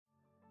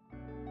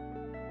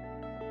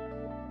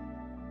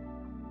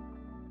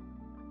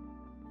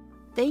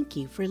Thank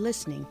you for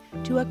listening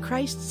to a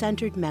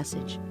Christ-centered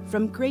message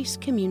from Grace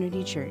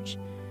Community Church.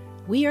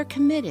 We are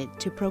committed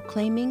to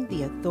proclaiming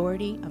the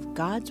authority of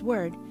God's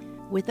Word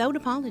without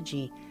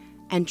apology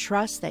and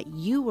trust that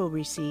you will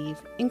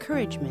receive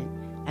encouragement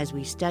as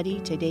we study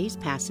today's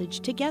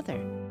passage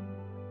together.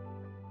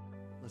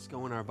 Let's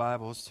go in our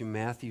Bibles to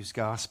Matthew's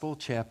Gospel,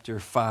 chapter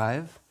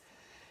 5.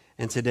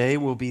 And today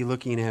we'll be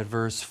looking at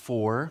verse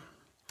 4.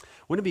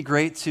 Wouldn't it be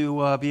great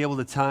to be able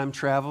to time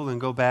travel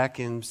and go back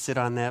and sit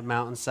on that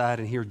mountainside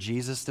and hear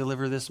Jesus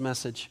deliver this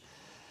message?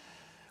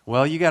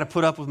 Well, you got to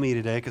put up with me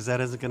today because that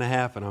isn't going to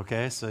happen,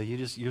 okay? So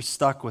you're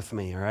stuck with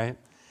me, all right?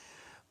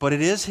 But it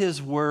is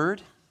His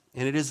Word,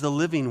 and it is the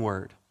living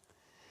Word.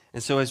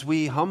 And so as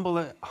we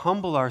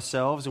humble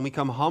ourselves and we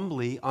come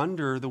humbly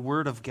under the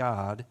Word of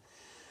God,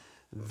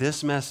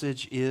 this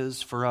message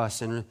is for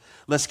us. And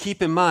let's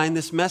keep in mind,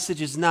 this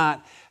message is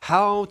not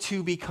how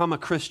to become a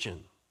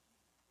Christian.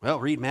 Well,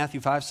 read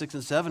Matthew 5, 6,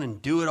 and 7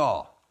 and do it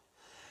all.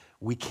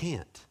 We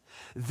can't.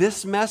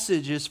 This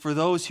message is for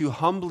those who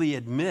humbly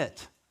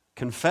admit,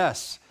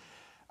 confess,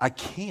 I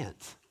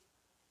can't.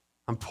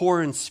 I'm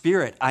poor in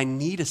spirit. I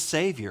need a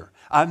Savior.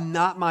 I'm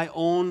not my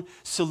own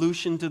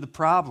solution to the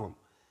problem.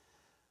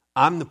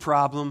 I'm the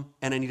problem,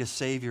 and I need a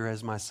Savior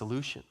as my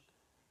solution.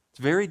 It's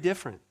very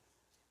different.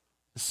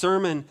 The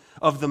Sermon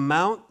of the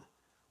Mount,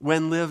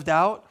 when lived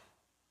out,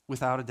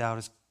 without a doubt,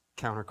 is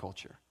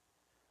counterculture.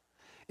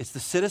 It's the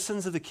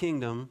citizens of the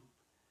kingdom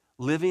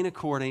living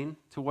according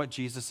to what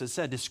Jesus has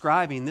said,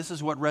 describing this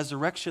is what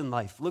resurrection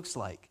life looks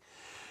like.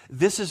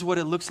 This is what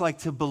it looks like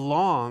to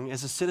belong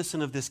as a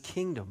citizen of this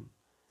kingdom.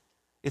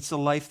 It's a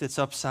life that's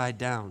upside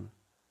down.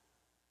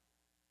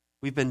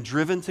 We've been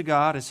driven to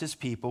God as His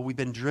people. We've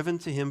been driven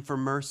to Him for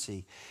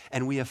mercy,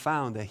 and we have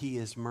found that He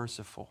is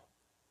merciful.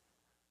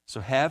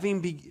 So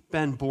having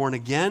been born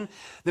again,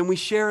 then we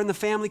share in the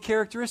family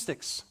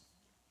characteristics.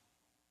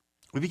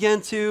 We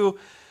begin to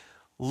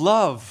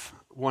love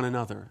one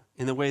another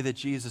in the way that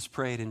Jesus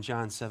prayed in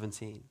John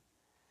 17.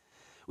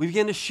 We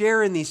begin to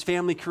share in these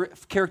family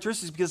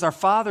characteristics because our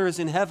Father is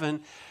in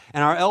heaven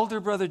and our elder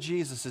brother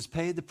Jesus has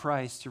paid the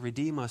price to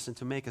redeem us and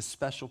to make us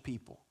special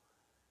people.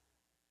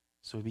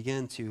 So we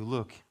begin to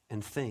look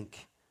and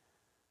think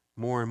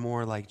more and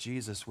more like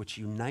Jesus, which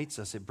unites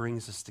us. It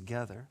brings us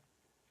together.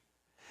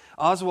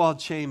 Oswald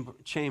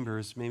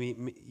Chambers,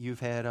 maybe you've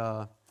had,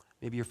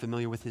 maybe you're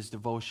familiar with his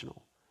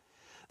devotional.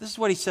 This is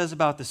what he says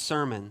about the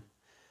Sermon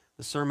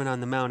on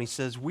the Mount. He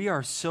says, we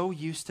are so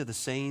used to the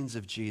sayings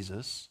of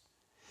Jesus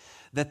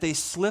that they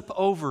slip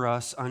over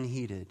us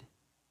unheeded.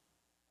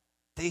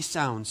 They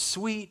sound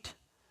sweet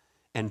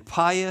and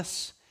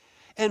pious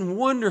and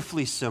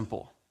wonderfully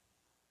simple.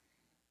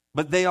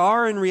 But they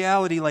are in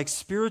reality like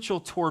spiritual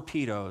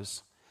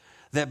torpedoes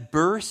that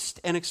burst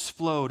and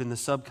explode in the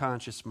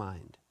subconscious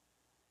mind.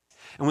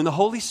 And when the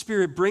Holy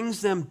Spirit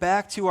brings them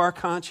back to our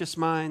conscious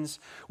minds,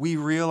 we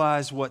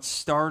realize what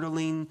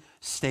startling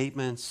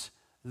statements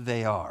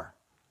they are.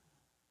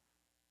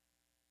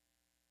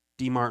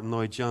 D. Martin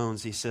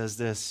Lloyd-Jones, he says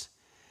this,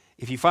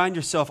 if you find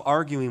yourself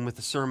arguing with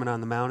the Sermon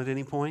on the Mount at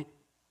any point,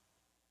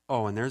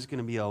 and there's going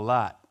to be a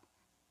lot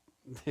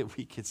that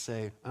we could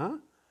say,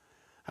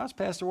 how's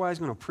Pastor Wise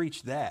going to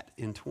preach that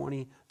in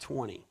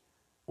 2020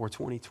 or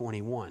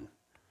 2021?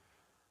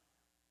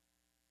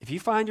 If you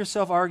find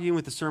yourself arguing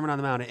with the Sermon on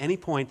the Mount at any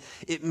point,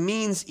 it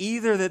means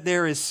either that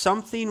there is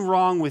something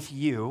wrong with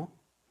you,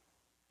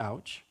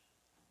 ouch,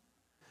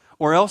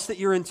 or else that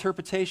your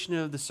interpretation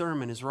of the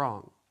sermon is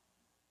wrong.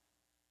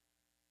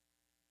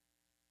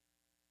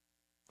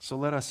 So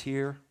let us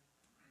hear,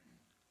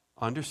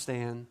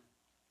 understand,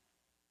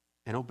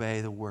 and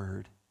obey the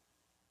word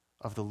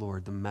of the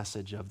Lord, the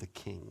message of the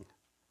King,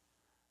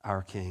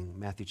 our King.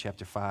 Matthew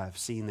chapter 5,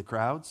 seeing the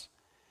crowds,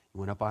 he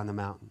went up on the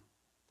mountain.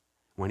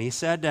 When he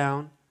sat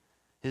down,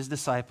 his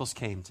disciples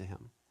came to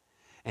him,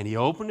 and he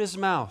opened his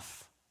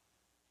mouth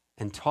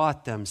and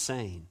taught them,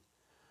 saying,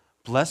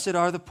 blessed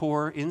are the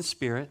poor in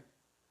spirit,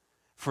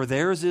 for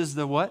theirs is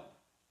the what?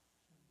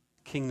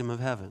 Kingdom of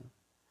heaven.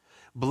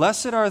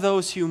 Blessed are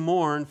those who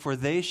mourn, for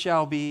they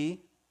shall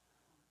be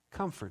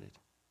comforted.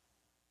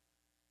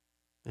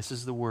 This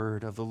is the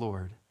word of the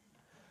Lord.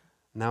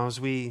 Now, as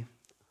we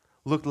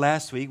looked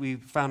last week, we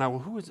found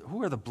out,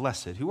 who are the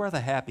blessed? Who are the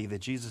happy that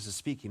Jesus is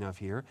speaking of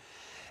here?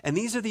 And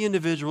these are the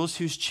individuals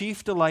whose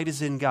chief delight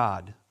is in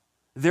God.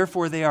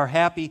 Therefore, they are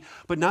happy,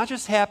 but not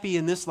just happy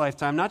in this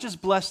lifetime, not just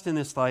blessed in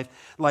this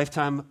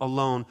lifetime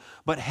alone,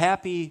 but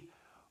happy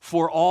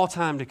for all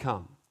time to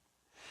come.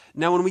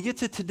 Now, when we get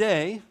to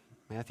today,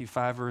 Matthew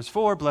 5, verse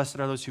 4, blessed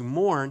are those who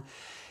mourn,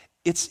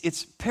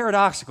 it's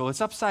paradoxical. It's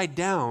upside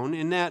down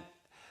in that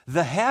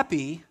the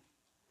happy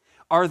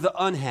are the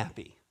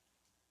unhappy.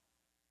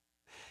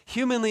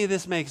 Humanly,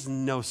 this makes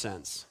no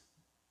sense.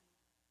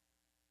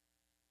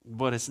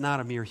 But it's not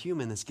a mere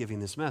human that's giving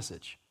this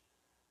message.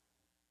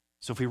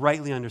 So if we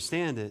rightly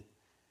understand it,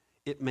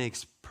 it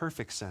makes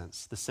perfect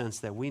sense, the sense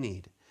that we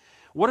need.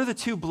 What are the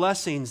two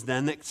blessings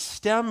then that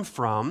stem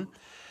from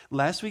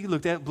Last week we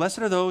looked at, blessed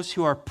are those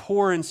who are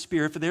poor in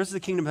spirit, for theirs is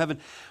the kingdom of heaven.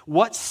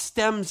 What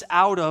stems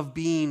out of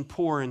being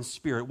poor in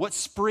spirit? What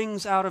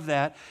springs out of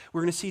that?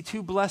 We're going to see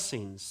two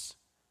blessings.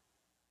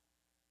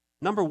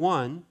 Number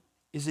one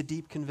is a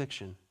deep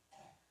conviction.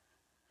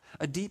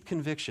 A deep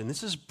conviction.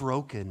 This is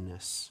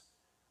brokenness.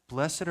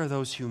 Blessed are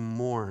those who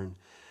mourn.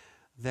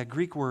 That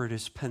Greek word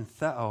is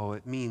pentheo.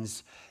 It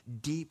means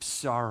deep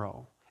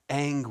sorrow,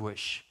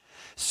 anguish.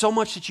 So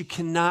much that you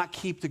cannot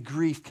keep the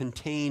grief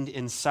contained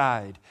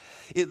inside.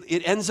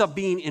 It ends up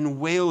being in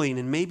wailing,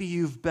 and maybe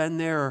you've been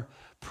there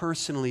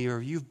personally,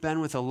 or you've been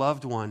with a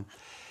loved one,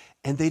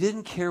 and they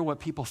didn't care what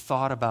people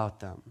thought about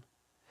them.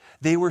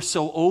 They were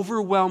so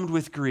overwhelmed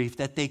with grief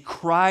that they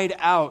cried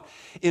out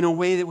in a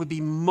way that would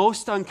be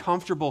most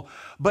uncomfortable,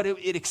 but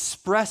it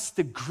expressed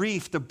the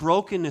grief, the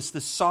brokenness,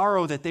 the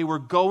sorrow that they were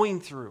going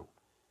through.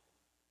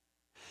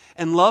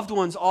 And loved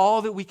ones,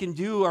 all that we can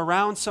do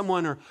around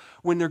someone or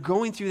when they're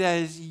going through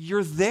that is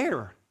you're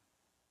there.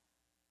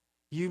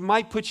 You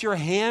might put your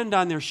hand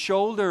on their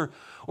shoulder,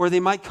 or they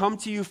might come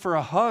to you for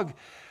a hug,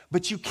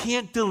 but you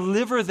can't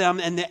deliver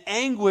them, and the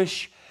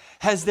anguish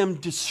has them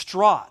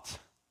distraught.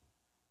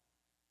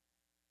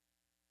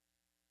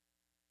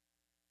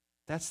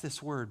 That's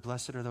this word,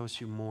 blessed are those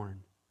who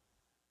mourn.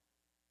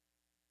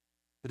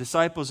 The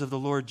disciples of the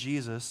Lord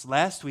Jesus,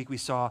 last week we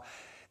saw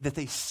that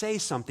they say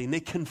something, they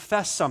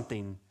confess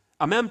something.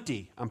 I'm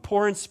empty, I'm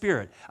poor in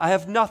spirit, I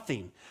have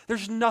nothing.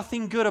 There's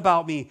nothing good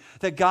about me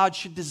that God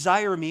should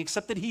desire me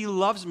except that He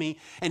loves me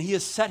and He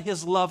has set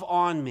His love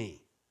on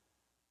me.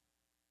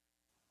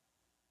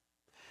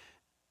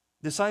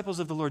 Disciples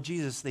of the Lord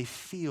Jesus, they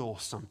feel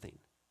something.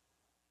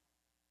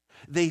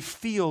 They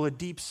feel a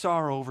deep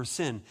sorrow over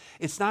sin.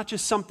 It's not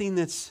just something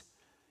that's,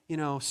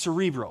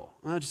 cerebral,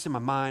 not just in my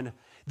mind.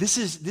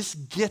 This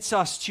gets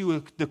us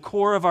to the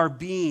core of our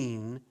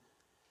being,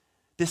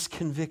 this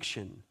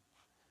conviction.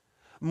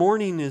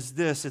 Mourning is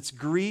this, it's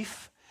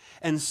grief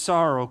and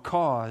sorrow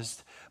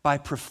caused by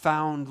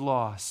profound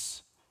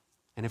loss.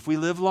 And if we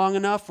live long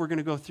enough, we're going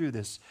to go through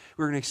this.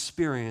 We're going to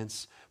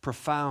experience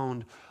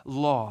profound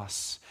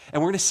loss.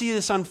 And we're going to see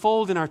this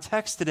unfold in our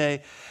text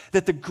today,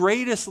 that the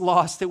greatest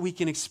loss that we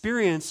can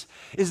experience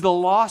is the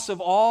loss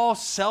of all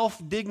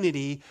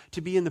self-dignity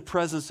to be in the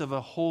presence of a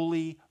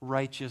holy,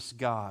 righteous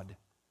God.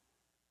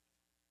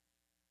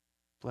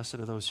 Blessed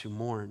are those who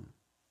mourn.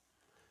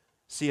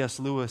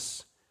 C.S.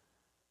 Lewis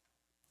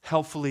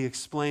helpfully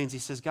explains, he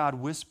says, God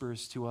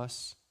whispers to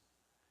us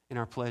in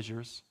our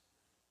pleasures.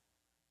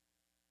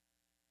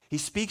 He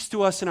speaks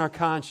to us in our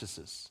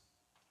consciences,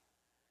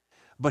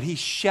 but He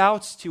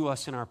shouts to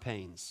us in our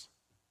pains.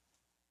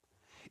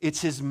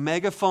 It's His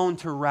megaphone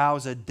to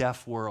rouse a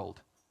deaf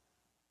world.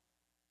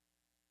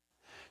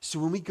 So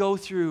when we go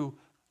through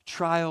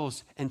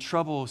trials and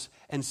troubles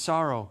and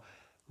sorrow,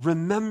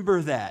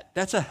 remember that.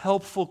 That's a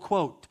helpful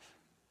quote.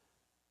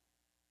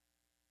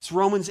 It's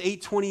Romans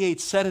 8:28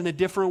 said in a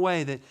different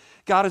way, that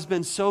God has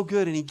been so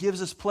good and He gives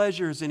us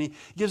pleasures and He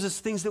gives us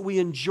things that we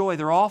enjoy.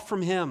 They're all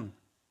from Him.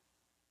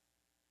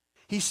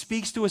 He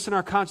speaks to us in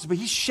our conscience, but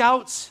He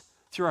shouts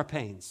through our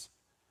pains.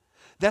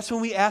 That's when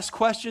we ask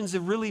questions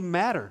that really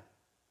matter.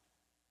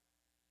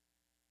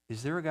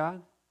 Is there a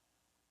God?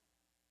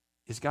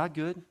 Is God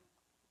good?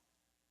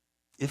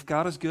 If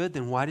God is good,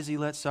 then why does He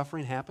let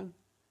suffering happen?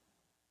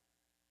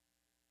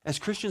 As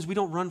Christians, we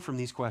don't run from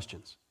these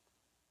questions.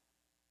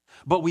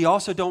 But we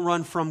also don't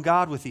run from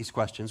God with these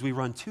questions. We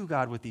run to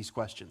God with these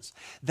questions.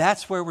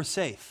 That's where we're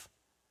safe,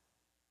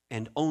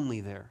 and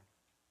only there.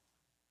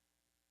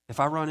 If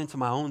I run into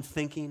my own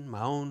thinking,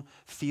 my own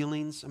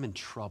feelings, I'm in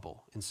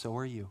trouble, and so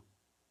are you.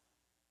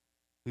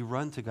 We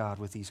run to God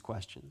with these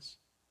questions.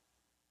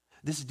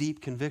 This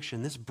deep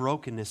conviction, this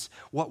brokenness,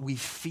 what we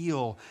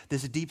feel,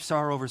 this deep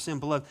sorrow over sin.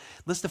 Beloved,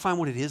 let's define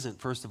what it isn't,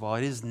 first of all.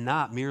 It is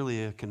not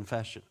merely a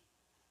confession,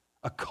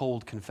 a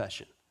cold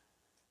confession.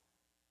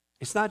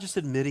 It's not just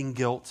admitting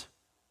guilt.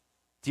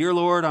 Dear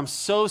Lord, I'm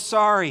so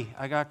sorry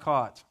I got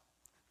caught.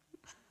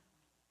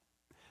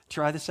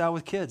 Try this out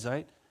with kids,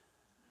 right?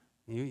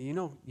 You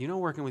know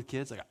working with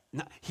kids. Like,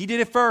 no, he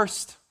did it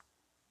first.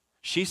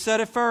 She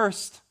said it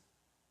first.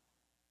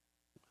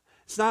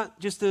 It's not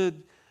just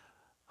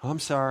I'm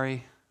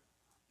sorry.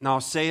 No,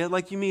 say it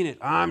like you mean it.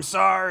 I'm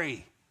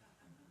sorry.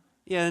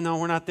 Yeah, no,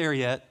 we're not there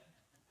yet.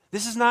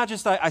 This is not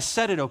just, I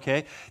said it,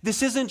 okay?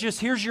 This isn't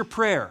just, here's your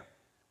prayer.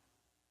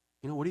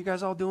 What are you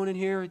guys all doing in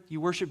here?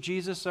 You worship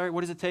Jesus? All right,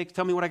 what does it take?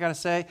 Tell me what I got to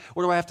say.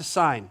 What do I have to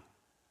sign?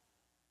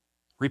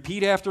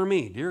 Repeat after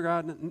me. Dear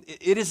God.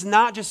 It is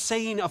not just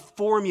saying a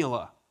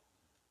formula,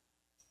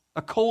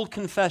 a cold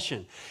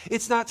confession.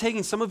 It's not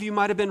taking, some of you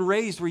might have been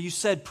raised where you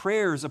said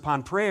prayers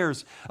upon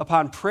prayers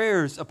upon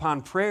prayers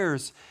upon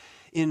prayers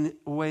in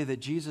a way that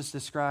Jesus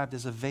described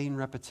as a vain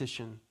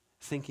repetition,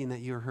 thinking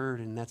that you're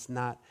heard, and that's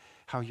not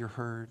how you're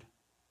heard.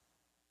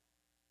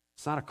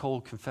 It's not a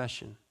cold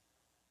confession.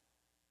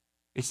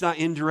 It's not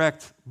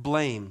indirect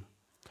blame.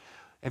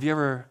 Have you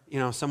ever,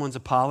 someone's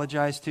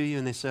apologized to you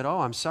and they said, oh,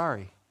 I'm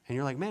sorry. And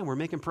you're like, man, we're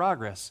making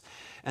progress.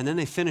 And then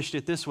they finished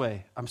it this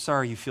way. I'm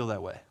sorry you feel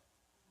that way.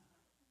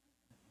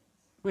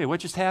 Wait, what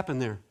just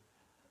happened there?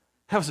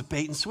 That was a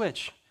bait and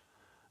switch.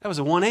 That was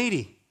a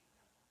 180.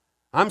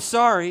 I'm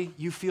sorry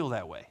you feel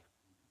that way.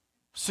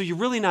 So you're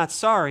really not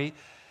sorry.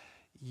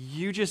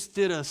 You just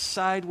did a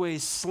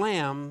sideways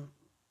slam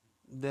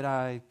that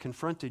I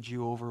confronted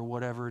you over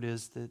whatever it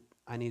is that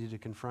I needed to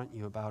confront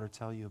you about or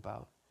tell you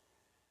about.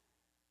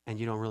 And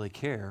you don't really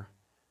care,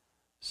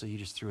 so you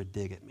just threw a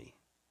dig at me.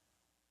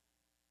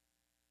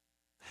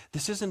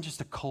 This isn't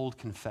just a cold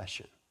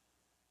confession.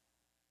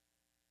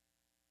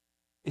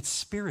 It's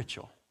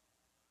spiritual.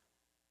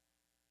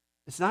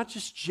 It's not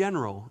just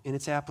general in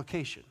its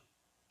application.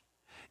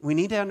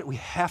 We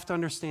have to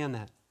understand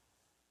that.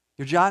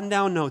 You're jotting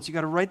down notes. You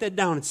got to write that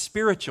down. It's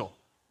spiritual.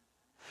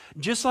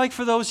 Just like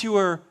for those who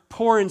are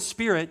poor in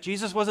spirit,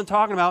 Jesus wasn't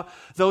talking about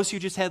those who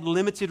just had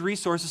limited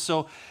resources,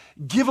 so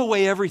give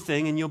away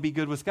everything and you'll be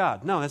good with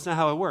God. No, that's not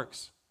how it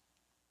works.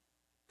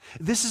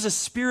 This is a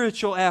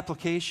spiritual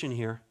application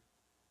here.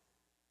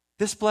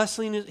 This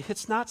blessing,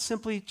 it's not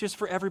simply just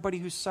for everybody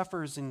who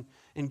suffers and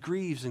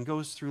grieves and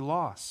goes through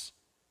loss.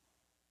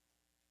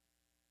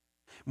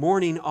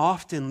 Mourning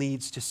often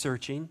leads to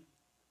searching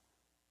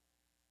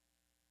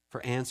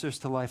for answers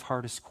to life's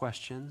hardest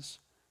questions.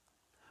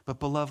 But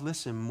beloved,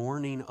 listen,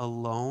 mourning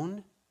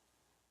alone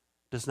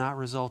does not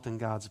result in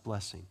God's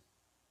blessing.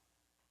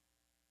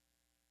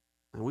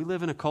 And we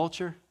live in a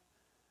culture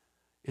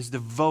is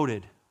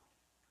devoted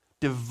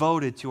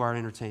to our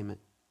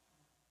entertainment.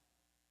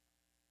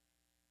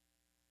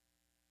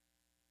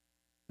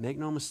 Make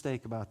no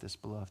mistake about this,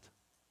 beloved.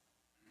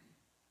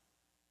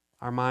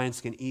 Our minds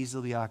can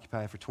easily be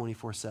occupied for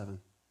 24/7.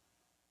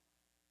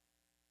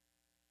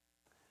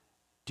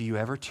 Do you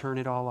ever turn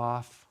it all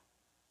off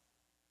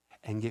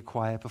and get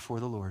quiet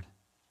before the Lord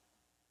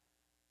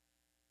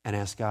and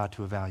ask God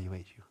to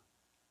evaluate you?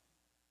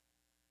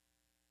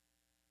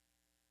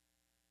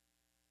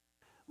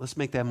 Let's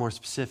make that more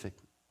specific.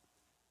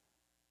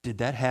 Did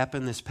that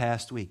happen this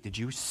past week? Did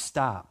you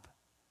stop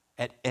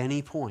at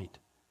any point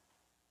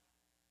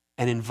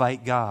and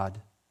invite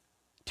God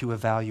to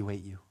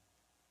evaluate you?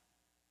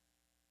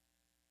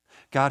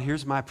 God,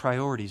 here's my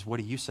priorities. What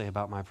do you say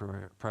about my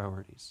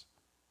priorities?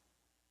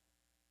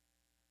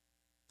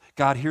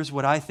 God, here's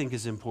what I think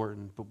is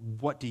important, but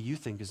what do you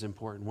think is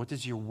important? What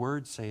does your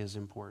word say is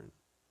important?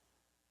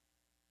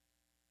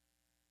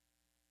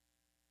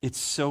 It's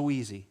so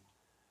easy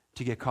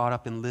to get caught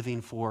up in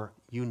living for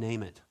you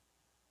name it.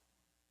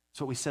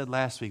 That's what we said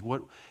last week.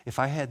 What if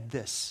I had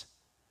this,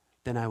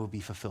 then I would be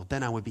fulfilled.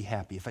 Then I would be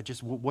happy. If I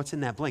just, what's in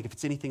that blank? If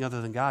it's anything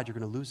other than God, you're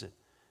going to lose it.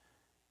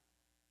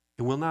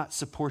 It will not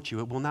support you.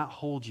 It will not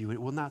hold you.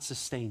 It will not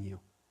sustain you.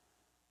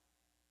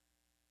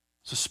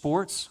 So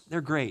sports,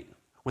 they're great.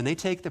 When they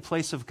take the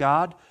place of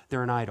God,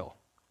 they're an idol.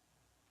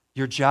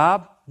 Your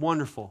job,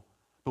 wonderful.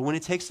 But when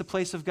it takes the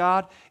place of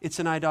God,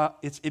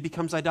 it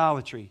becomes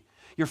idolatry.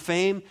 Your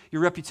fame,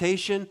 your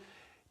reputation,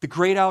 the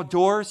great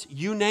outdoors,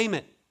 you name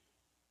it.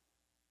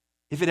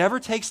 If it ever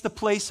takes the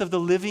place of the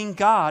living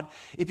God,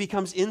 it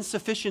becomes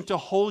insufficient to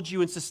hold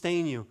you and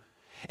sustain you.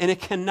 And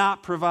it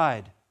cannot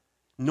provide,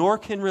 nor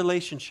can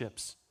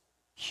relationships,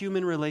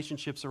 human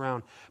relationships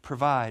around,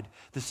 provide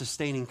the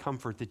sustaining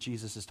comfort that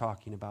Jesus is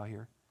talking about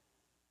here.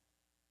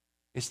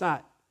 It's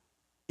not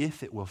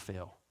if it will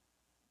fail,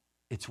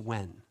 it's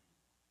when.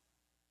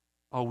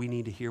 Oh, we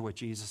need to hear what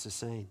Jesus is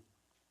saying.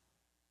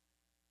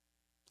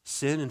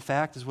 Sin, in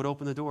fact, is what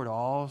opened the door to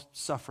all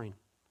suffering,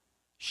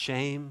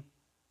 shame.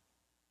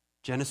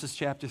 Genesis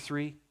chapter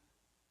 3,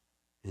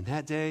 in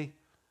that day,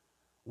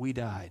 we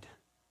died.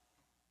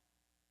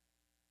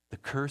 The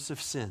curse of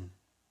sin.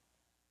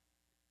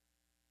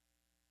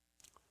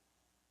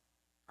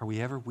 Are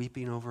we ever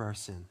weeping over our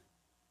sin?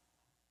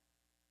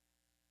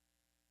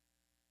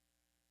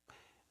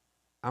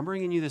 I'm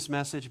bringing you this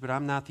message, but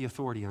I'm not the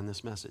authority on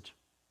this message.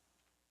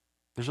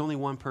 There's only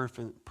one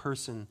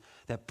person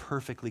that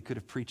perfectly could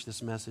have preached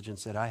this message and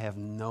said, I have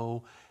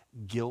no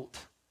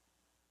guilt.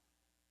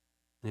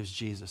 And it was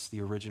Jesus,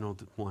 the original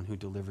one who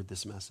delivered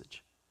this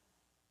message.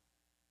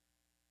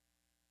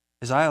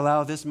 As I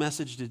allow this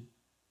message to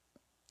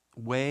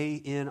weigh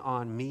in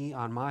on me,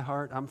 on my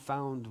heart, I'm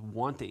found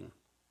wanting.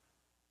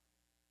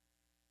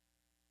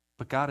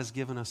 But God has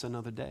given us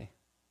another day,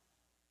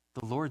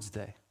 the Lord's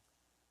Day.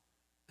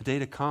 A day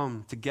to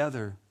come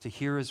together, to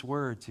hear His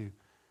word, to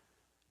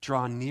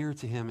draw near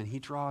to Him, and He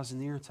draws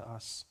near to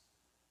us.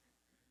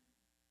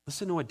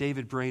 Listen to what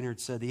David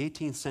Brainerd said, the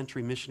 18th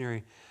century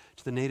missionary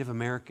to the Native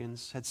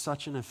Americans, had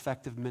such an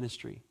effective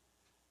ministry.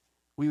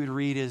 We would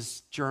read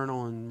his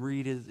journal and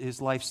read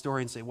his life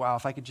story and say, wow,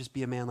 if I could just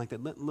be a man like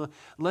that.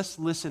 Let's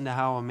listen to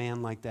how a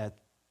man like that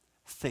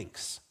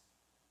thinks.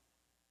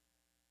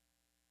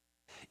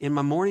 In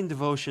my morning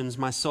devotions,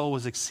 my soul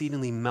was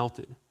exceedingly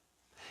melted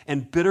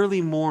and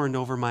bitterly mourned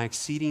over my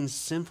exceeding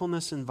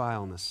sinfulness and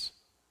vileness.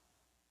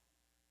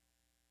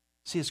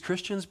 See, as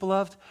Christians,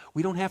 beloved,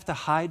 we don't have to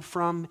hide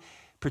from,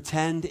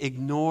 pretend,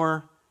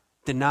 ignore,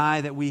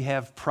 deny that we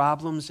have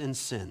problems and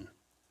sin.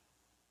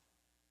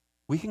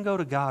 We can go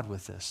to God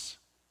with this.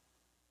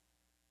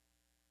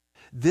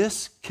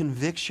 This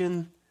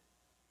conviction,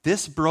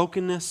 this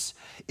brokenness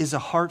is a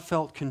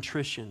heartfelt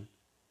contrition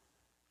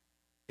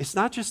It's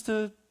not just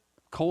a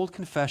cold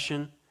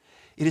confession.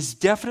 It is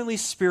definitely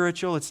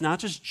spiritual. It's not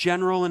just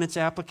general in its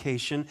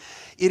application.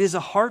 It is a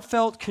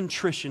heartfelt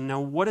contrition.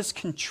 Now, what does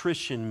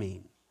contrition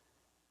mean?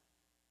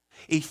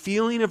 A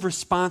feeling of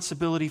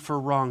responsibility for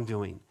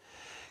wrongdoing.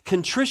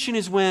 Contrition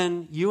is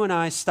when you and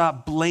I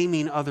stop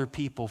blaming other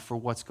people for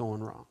what's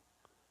going wrong.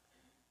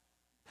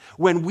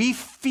 When we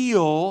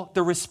feel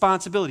the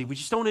responsibility, we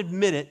just don't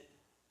admit it,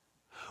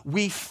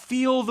 we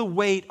feel the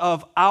weight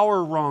of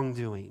our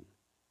wrongdoing.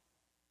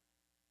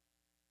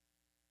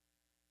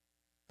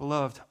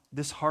 Beloved,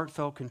 this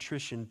heartfelt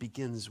contrition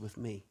begins with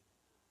me.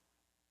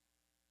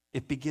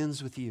 It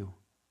begins with you.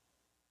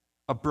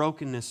 A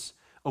brokenness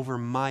over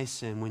my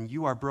sin when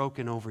you are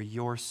broken over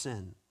your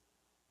sin.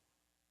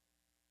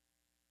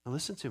 Now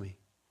listen to me.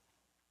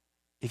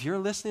 If you're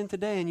listening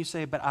today and you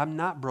say, but I'm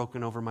not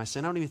broken over my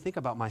sin, I don't even think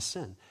about my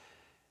sin.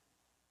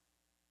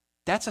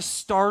 That's a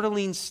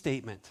startling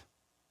statement.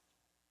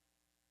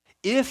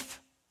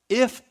 If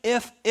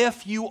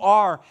you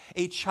are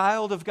a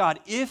child of God,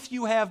 if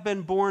you have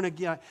been born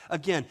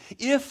again,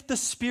 if the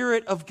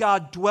Spirit of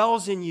God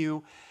dwells in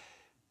you,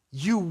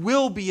 you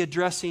will be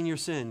addressing your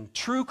sin.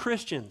 True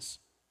Christians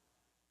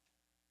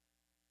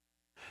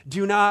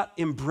do not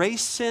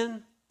embrace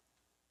sin.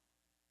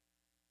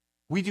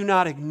 We do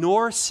not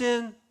ignore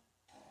sin.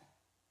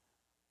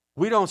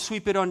 We don't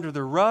sweep it under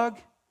the rug.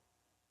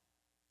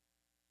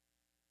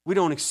 We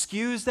don't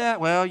excuse that.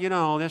 Well,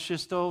 that's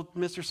just old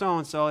Mr.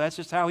 So-and-so. That's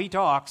just how he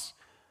talks.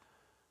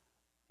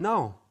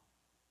 No.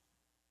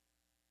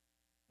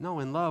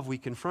 No, in love we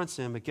confront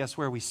sin, but guess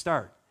where we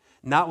start?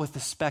 Not with the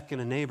speck in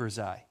a neighbor's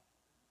eye.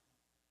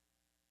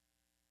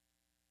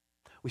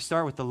 We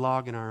start with the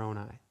log in our own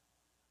eye.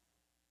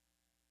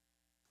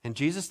 And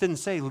Jesus didn't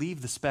say,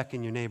 leave the speck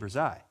in your neighbor's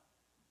eye.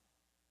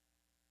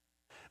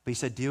 But he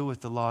said, deal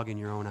with the log in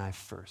your own eye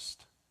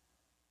first.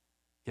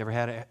 You ever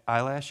had an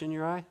eyelash in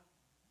your eye?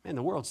 Man,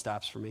 the world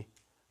stops for me.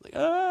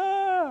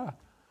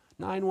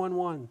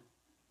 911.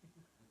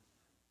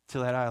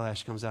 Till that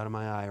eyelash comes out of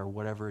my eye or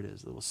whatever it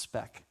is, a little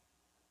speck.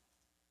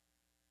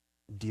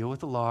 Deal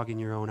with the log in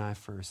your own eye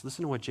first.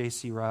 Listen to what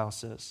J.C. Ryle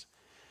says.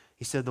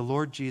 He said, the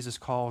Lord Jesus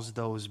calls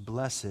those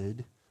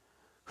blessed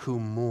who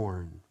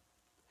mourn.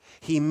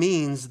 He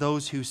means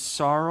those who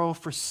sorrow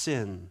for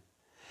sin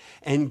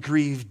and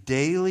grieve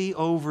daily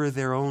over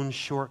their own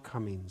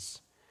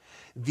shortcomings.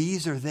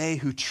 These are they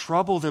who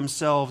trouble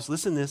themselves,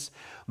 listen to this,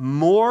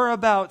 more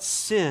about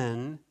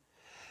sin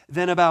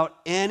than about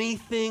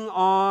anything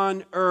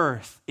on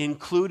earth,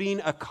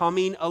 including a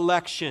coming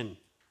election.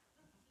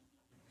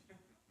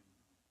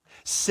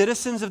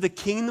 Citizens of the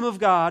kingdom of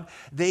God,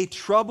 they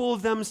trouble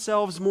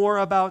themselves more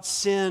about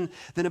sin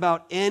than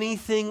about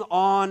anything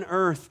on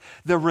earth.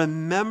 The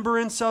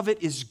remembrance of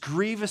it is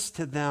grievous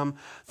to them.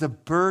 The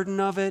burden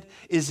of it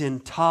is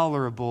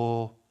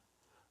intolerable.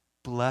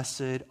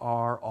 Blessed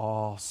are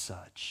all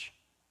such.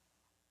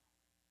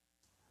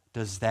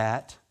 Does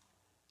that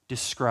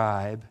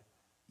describe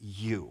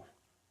you?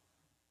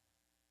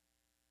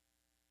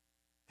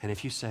 And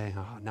if you say,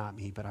 oh, not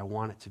me, but I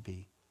want it to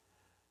be,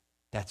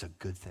 that's a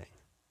good thing.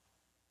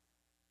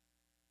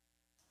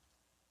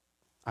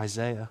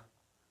 Isaiah,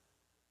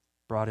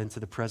 brought into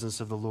the presence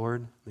of the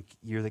Lord the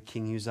year that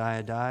King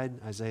Uzziah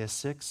died, Isaiah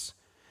 6.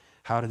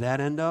 How did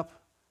that end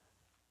up?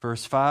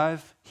 Verse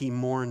 5, he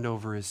mourned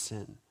over his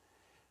sin.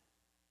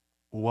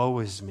 Woe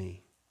is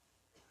me,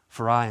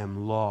 for I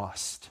am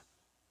lost.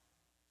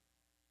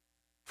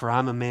 For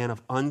I'm a man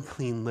of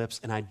unclean lips,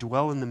 and I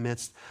dwell in the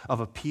midst of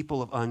a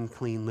people of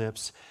unclean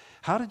lips.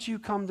 How did you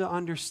come to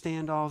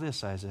understand all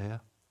this, Isaiah?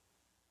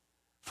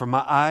 For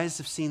my eyes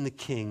have seen the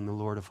King, the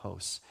Lord of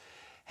hosts.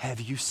 Have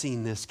you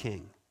seen this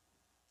King?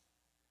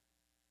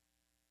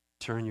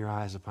 Turn your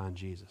eyes upon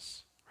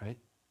Jesus, right?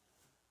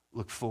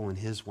 Look full in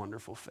his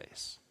wonderful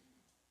face.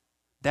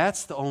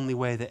 That's the only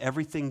way that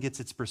everything gets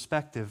its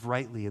perspective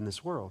rightly in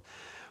this world.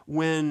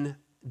 When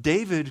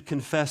David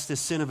confessed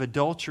his sin of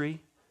adultery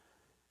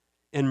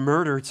and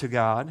murder to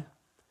God,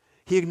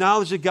 he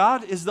acknowledged that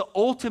God is the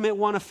ultimate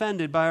one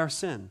offended by our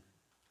sin.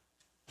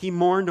 He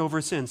mourned over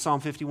sin. Psalm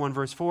 51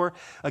 verse 4,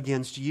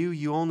 against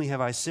you only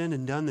have I sinned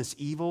and done this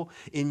evil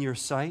in your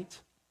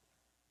sight.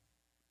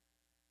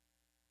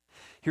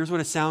 Here's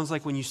what it sounds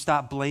like when you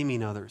stop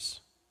blaming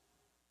others.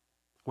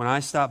 When I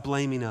stop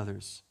blaming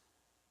others.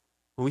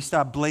 When we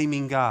stop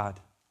blaming God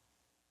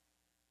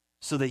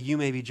so that you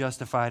may be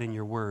justified in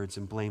your words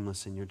and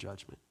blameless in your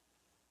judgment.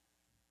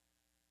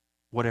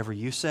 Whatever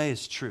you say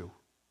is true.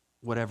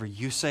 Whatever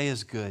you say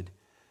is good.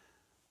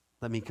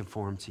 Let me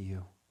conform to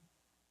you.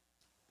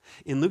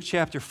 In Luke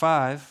chapter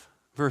 5,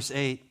 verse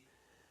 8,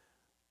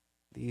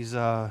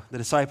 the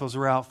disciples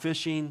were out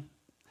fishing.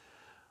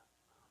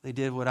 They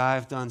did what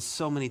I've done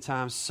so many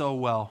times so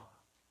well.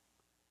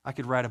 I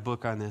could write a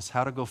book on this,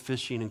 how to go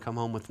fishing and come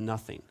home with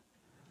nothing.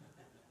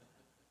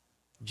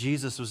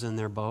 Jesus was in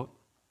their boat,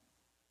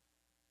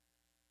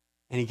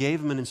 and he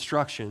gave them an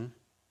instruction,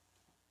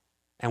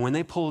 and when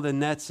they pulled the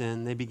nets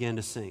in, they began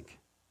to sink.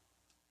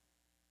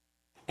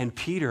 And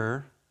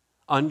Peter,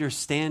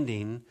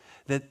 understanding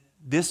that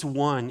this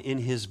one in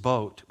his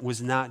boat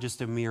was not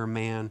just a mere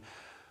man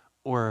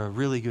or a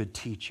really good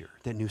teacher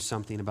that knew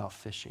something about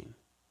fishing.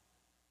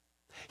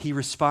 He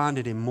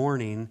responded in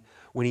mourning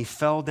when he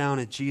fell down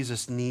at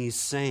Jesus' knees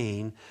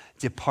saying,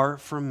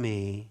 "Depart from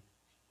me."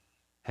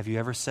 Have you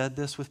ever said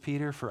this with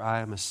Peter? "For I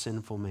am a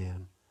sinful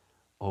man,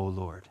 O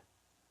Lord.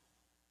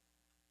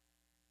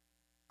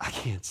 I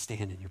can't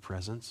stand in your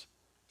presence."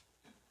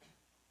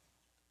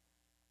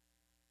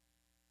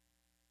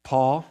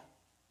 Paul,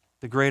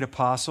 the great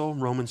apostle,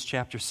 Romans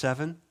chapter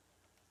 7,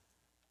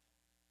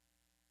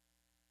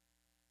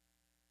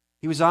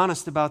 he was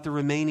honest about the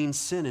remaining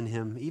sin in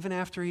him, even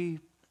after he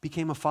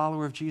became a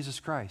follower of Jesus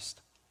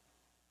Christ.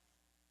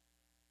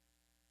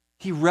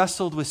 He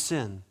wrestled with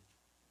sin.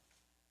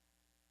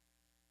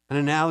 An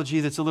analogy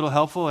that's a little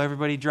helpful,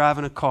 everybody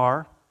driving a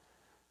car.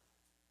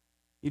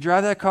 You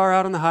drive that car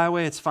out on the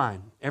highway, it's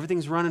fine.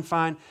 Everything's running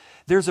fine.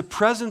 There's a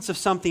presence of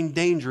something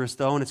dangerous,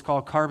 though, and it's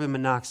called carbon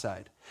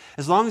monoxide.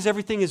 As long as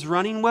everything is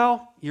running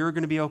well, you're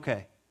going to be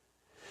okay.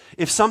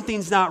 If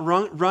something's not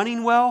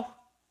running well,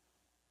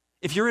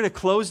 if you're in a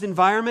closed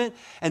environment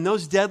and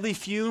those deadly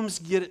fumes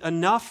get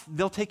enough,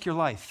 they'll take your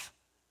life.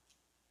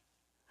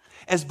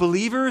 As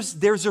believers,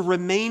 there's a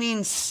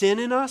remaining sin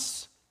in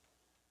us,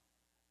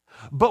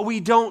 but we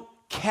don't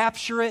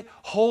capture it,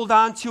 hold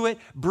on to it,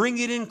 bring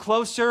it in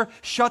closer,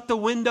 shut the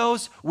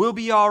windows, we'll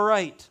be all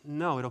right.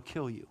 No, it'll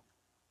kill you.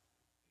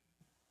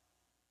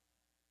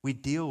 We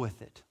deal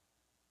with it.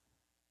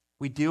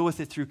 We deal with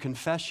it through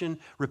confession,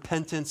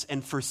 repentance,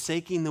 and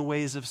forsaking the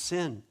ways of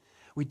sin.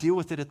 We deal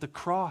with it at the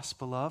cross,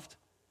 beloved.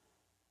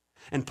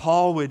 And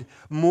Paul would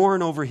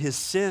mourn over his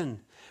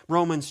sin.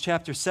 Romans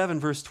chapter 7,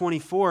 verse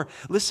 24.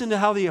 Listen to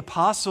how the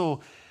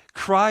apostle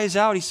cries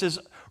out. He says,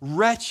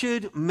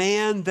 "Wretched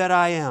man that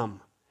I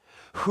am,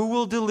 who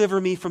will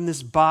deliver me from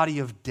this body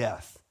of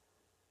death?"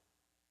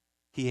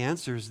 He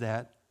answers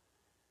that,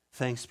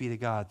 "Thanks be to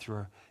God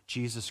through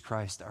Jesus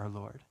Christ our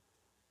Lord."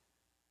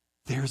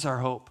 There's our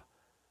hope,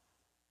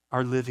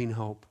 our living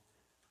hope.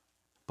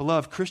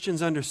 Beloved,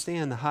 Christians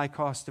understand the high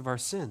cost of our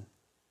sin.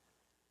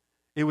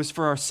 It was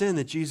for our sin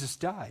that Jesus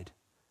died.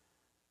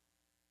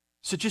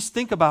 So just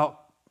think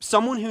about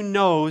someone who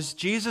knows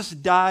Jesus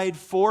died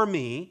for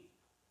me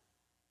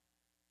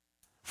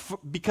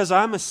because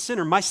I'm a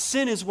sinner. My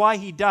sin is why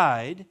he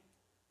died.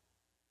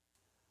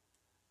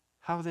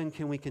 How then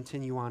can we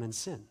continue on in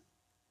sin?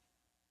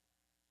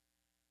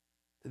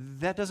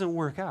 That doesn't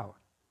work out.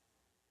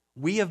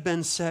 We have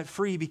been set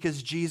free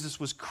because Jesus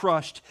was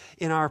crushed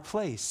in our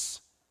place.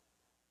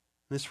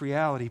 This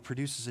reality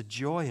produces a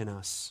joy in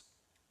us.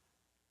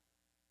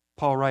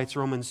 Paul writes,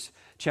 Romans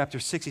chapter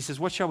 6, he says,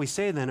 "What shall we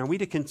say then? Are we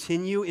to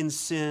continue in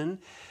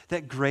sin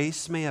that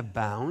grace may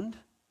abound?"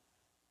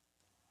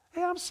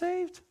 Hey, I'm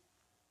saved.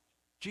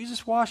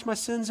 Jesus washed my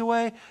sins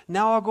away.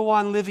 Now I'll go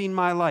on living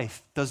my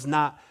life. That's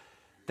not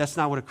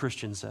what a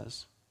Christian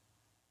says.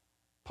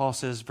 Paul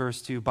says,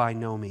 verse 2, "By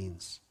no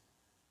means.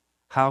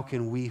 How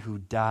can we who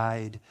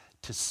died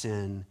to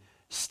sin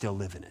still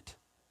live in it?"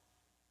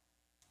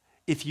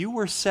 If you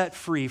were set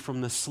free from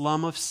the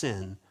slum of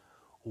sin,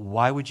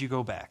 why would you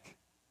go back?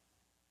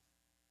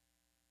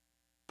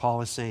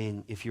 Paul is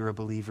saying, if you're a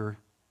believer,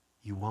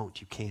 you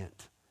won't, you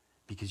can't,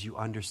 because you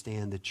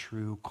understand the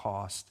true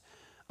cost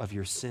of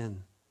your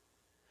sin.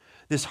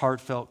 This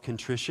heartfelt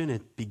contrition,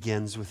 it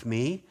begins with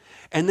me,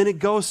 and then it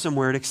goes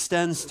somewhere, it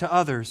extends to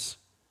others.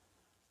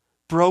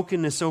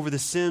 Brokenness over the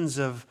sins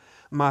of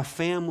my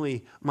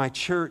family, my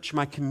church,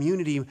 my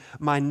community,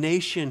 my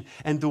nation,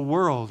 and the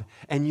world.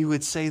 And you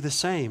would say the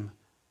same.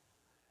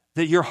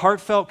 That your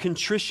heartfelt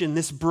contrition,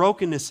 this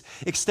brokenness,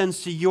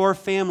 extends to your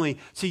family,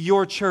 to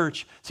your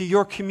church, to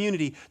your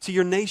community, to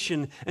your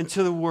nation, and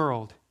to the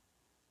world.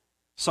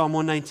 Psalm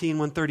 119,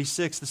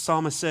 136, the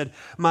psalmist said,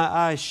 "My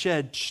eyes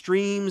shed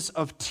streams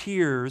of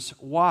tears."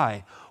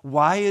 Why?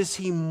 Why is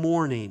he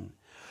mourning?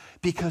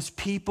 Because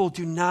people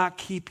do not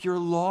keep your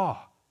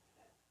law.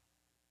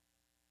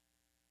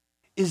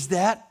 Is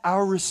that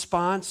our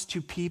response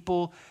to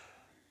people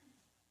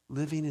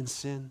living in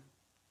sin?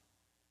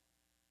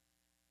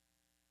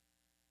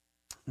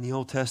 In the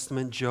Old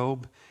Testament,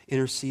 Job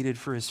interceded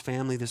for his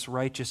family, this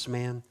righteous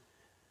man.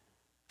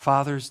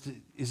 Fathers,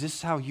 is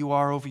this how you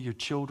are over your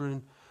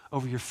children,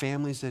 over your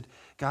families? That,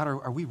 God,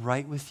 are we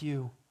right with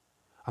you?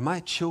 Are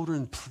my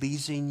children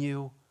pleasing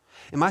you?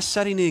 Am I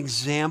setting an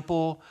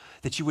example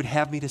that you would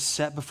have me to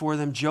set before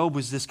them? Job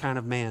was this kind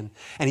of man.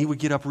 And he would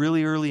get up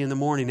really early in the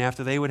morning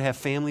after they would have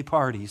family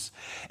parties.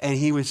 And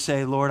he would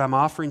say, "Lord, I'm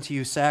offering to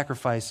you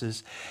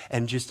sacrifices.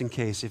 And just in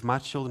case, if my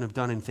children have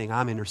done anything,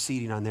 I'm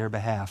interceding on their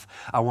behalf.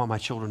 I want my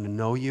children to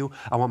know you.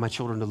 I want my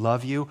children to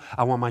love you.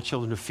 I want my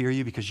children to fear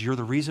you because you're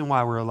the reason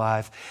why we're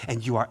alive.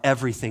 And you are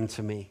everything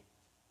to me."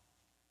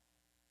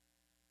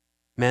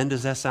 Men,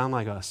 does that sound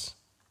like us?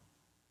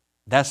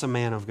 That's a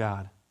man of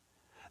God.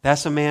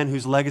 That's a man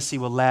whose legacy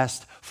will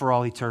last for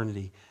all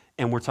eternity.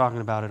 And we're talking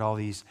about it all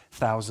these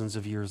thousands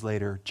of years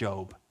later,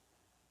 Job.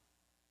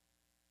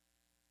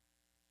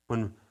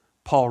 When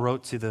Paul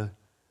wrote to the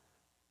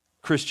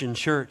Christian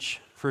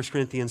church, 1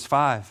 Corinthians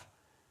 5,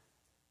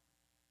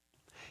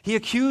 He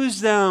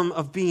accused them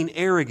of being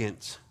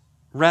arrogant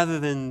rather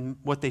than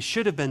what they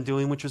should have been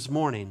doing, which was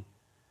mourning.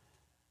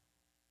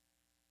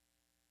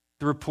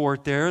 The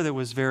report there that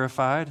was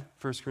verified,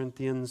 1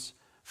 Corinthians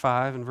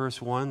 5 and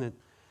verse 1, that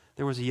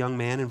there was a young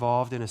man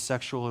involved in a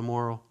sexual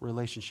immoral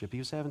relationship. He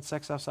was having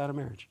sex outside of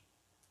marriage.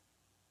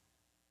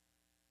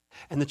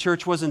 And the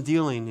church wasn't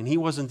dealing, and he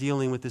wasn't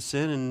dealing with the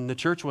sin, and the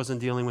church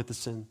wasn't dealing with the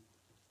sin.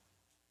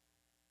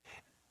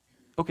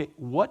 Okay,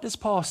 what does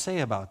Paul say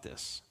about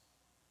this?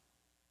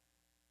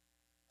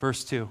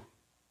 Verse 2,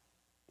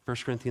 1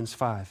 Corinthians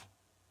 5.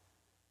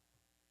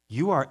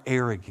 You are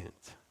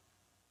arrogant.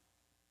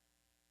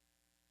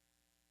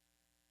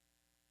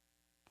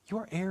 You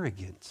are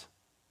arrogant.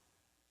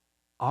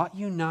 Ought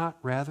you not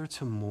rather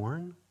to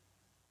mourn?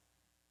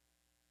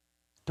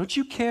 Don't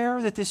you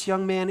care that this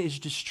young man is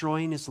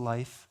destroying his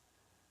life?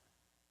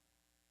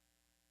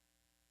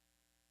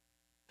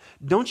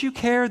 Don't you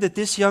care that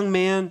this young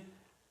man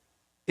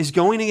is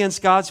going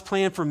against God's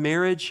plan for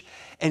marriage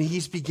and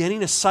he's beginning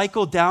to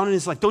cycle down in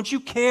his life? Don't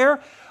you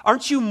care?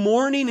 Aren't you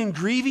mourning and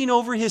grieving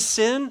over his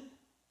sin?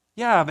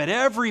 Yeah, but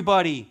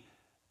everybody,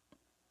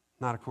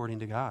 not according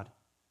to God.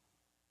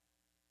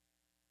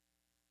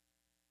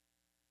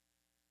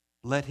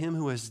 Let him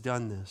who has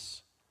done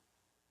this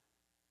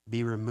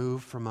be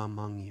removed from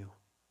among you.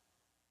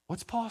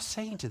 What's Paul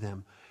saying to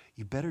them?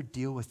 You better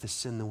deal with the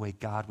sin the way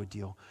God would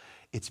deal.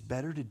 It's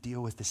better to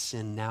deal with the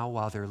sin now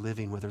while they're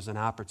living, where there's an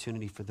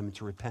opportunity for them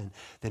to repent,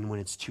 than when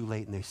it's too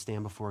late and they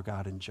stand before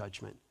God in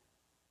judgment.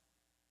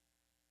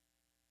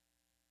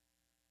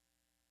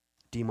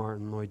 D.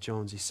 Martin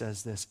Lloyd-Jones, he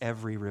says this: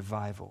 every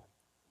revival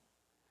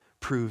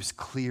proves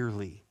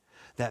clearly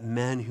that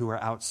men who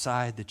are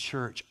outside the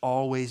church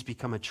always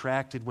become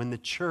attracted when the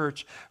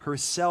church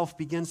herself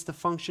begins to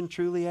function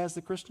truly as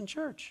the Christian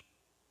church.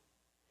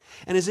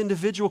 And as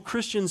individual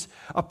Christians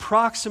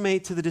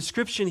approximate to the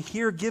description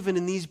here given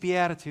in these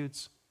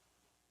Beatitudes,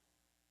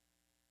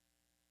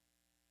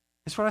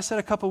 it's what I said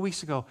a couple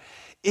weeks ago.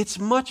 It's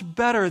much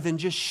better than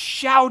just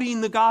shouting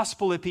the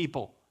gospel at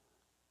people,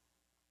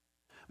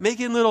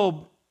 making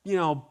little,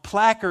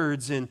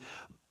 placards and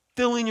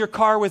filling your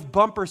car with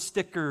bumper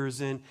stickers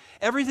and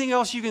everything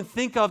else you can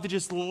think of to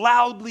just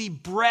loudly,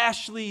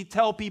 brashly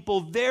tell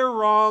people they're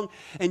wrong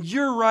and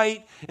you're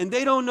right and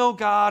they don't know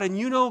God and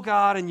you know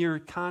God and you're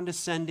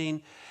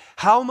condescending.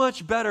 How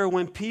much better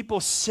when people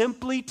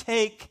simply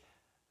take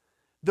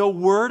the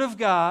Word of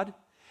God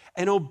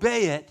and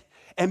obey it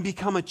and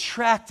become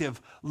attractive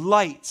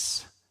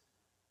lights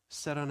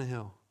set on a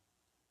hill,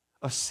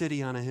 a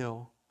city on a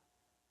hill.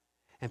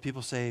 And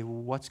people say,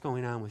 what's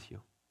going on with you?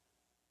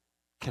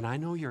 Can I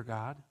know your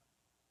God?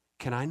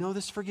 Can I know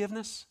this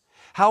forgiveness?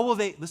 How will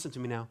they, listen to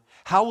me now,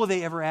 how will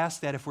they ever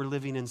ask that if we're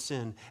living in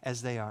sin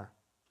as they are?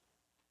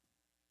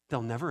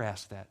 They'll never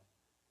ask that.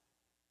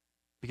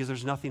 Because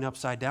there's nothing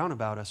upside down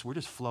about us. We're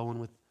just flowing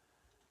with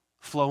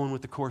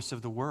the course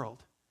of the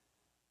world.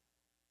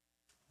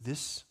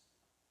 This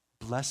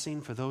blessing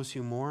for those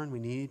who mourn, we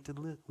need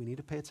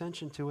to pay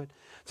attention to it,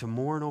 to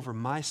mourn over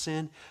my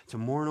sin, to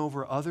mourn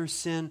over others'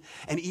 sin,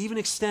 and even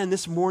extend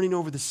this mourning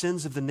over the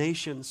sins of the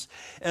nations.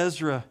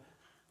 Ezra,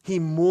 he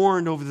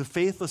mourned over the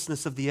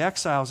faithlessness of the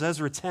exiles.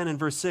 Ezra 10 and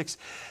verse 6,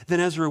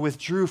 then Ezra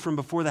withdrew from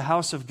before the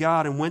house of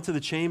God and went to the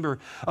chamber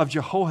of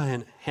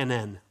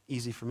Jehohanan,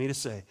 easy for me to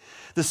say,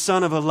 the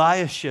son of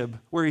Eliashib,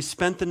 where he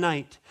spent the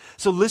night.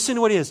 So listen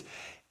to what it is.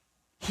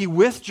 He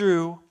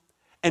withdrew,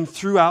 and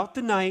throughout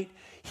the night,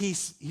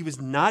 he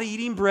was not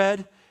eating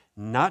bread,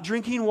 not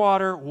drinking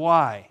water.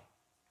 Why?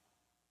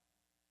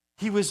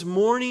 He was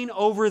mourning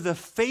over the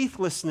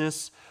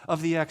faithlessness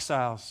of the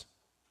exiles.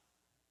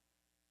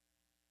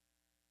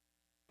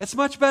 It's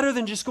much better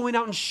than just going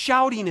out and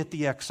shouting at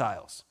the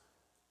exiles,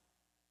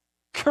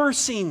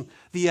 cursing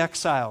the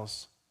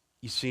exiles.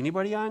 You see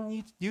anybody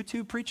on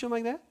YouTube preaching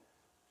like that?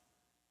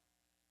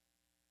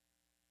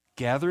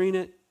 Gathering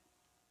at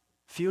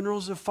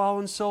funerals of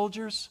fallen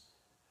soldiers,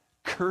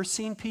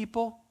 cursing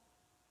people?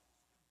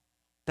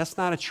 That's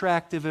not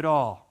attractive at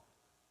all,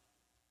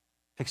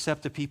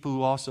 except to people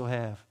who also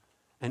have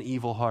an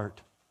evil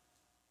heart.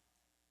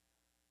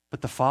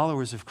 But the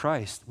followers of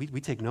Christ, we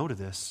take note of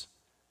this.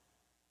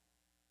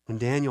 When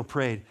Daniel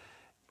prayed,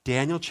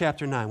 Daniel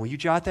chapter 9, will you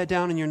jot that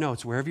down in your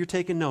notes, wherever you're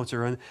taking notes,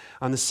 or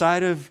on the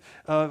side of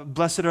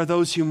blessed are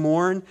those who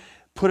mourn,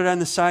 put it on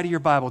the side of your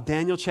Bible.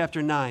 Daniel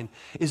chapter 9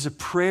 is a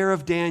prayer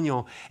of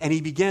Daniel, and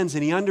he begins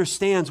and he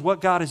understands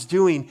what God is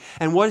doing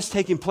and what is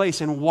taking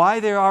place and why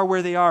they are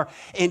where they are.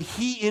 And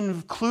he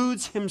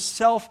includes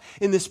himself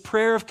in this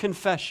prayer of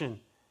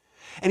confession.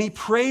 And he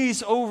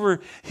prays over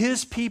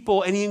his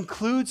people and he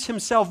includes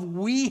himself.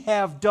 We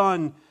have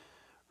done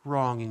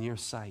wrong in your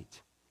sight.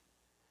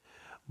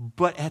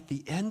 But at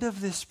the end of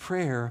this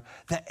prayer,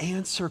 the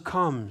answer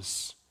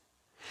comes.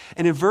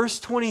 And in verse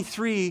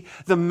 23,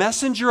 the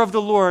messenger of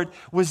the Lord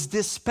was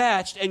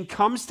dispatched and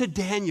comes to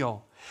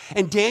Daniel.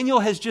 And Daniel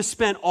has just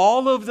spent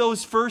all of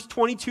those first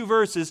 22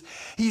 verses,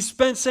 he's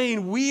spent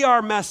saying, we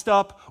are messed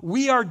up,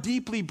 we are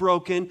deeply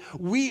broken,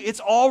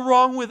 it's all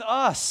wrong with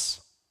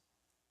us.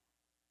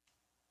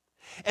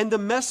 and the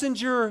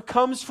messenger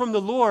comes from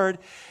the Lord,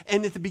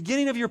 and at the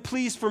beginning of your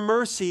pleas for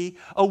mercy,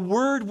 a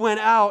word went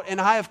out,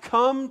 and I have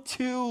come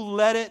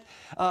to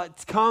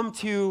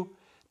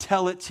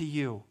tell it to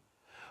you.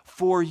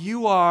 For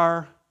you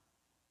are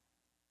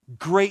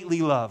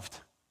greatly loved.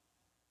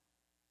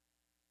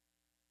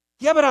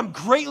 Yeah, but I'm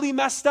greatly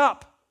messed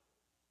up.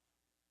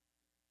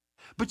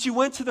 But you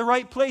went to the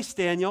right place,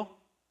 Daniel.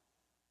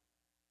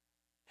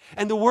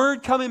 And the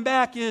word coming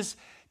back is,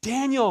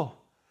 Daniel,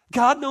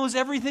 God knows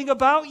everything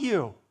about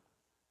you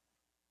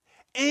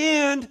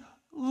and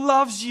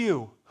loves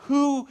you.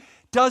 Who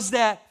does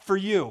that for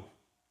you?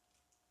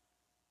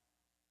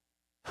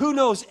 Who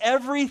knows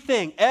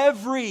everything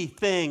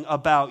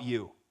about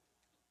you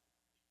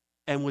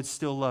and would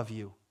still love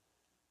you?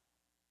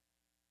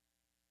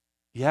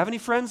 You have any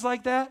friends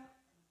like that?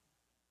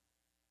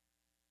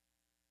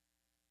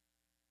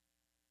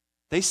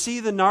 They see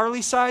the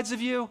gnarly sides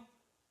of you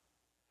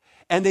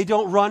and they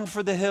don't run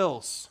for the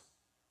hills.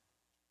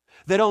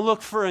 They don't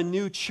look for a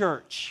new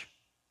church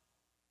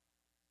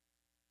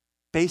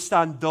based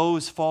on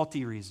those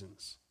faulty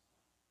reasons.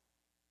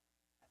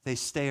 They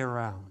stay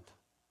around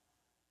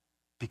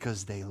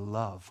because they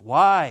love.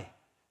 Why?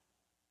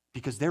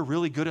 Because they're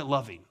really good at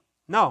loving.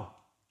 No,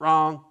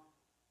 wrong.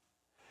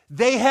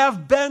 They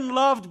have been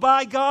loved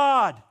by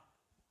God.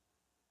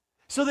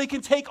 So they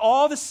can take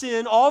all the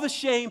sin, all the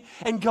shame,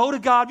 and go to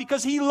God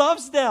because He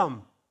loves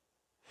them.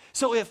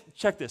 So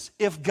check this,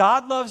 if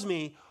God loves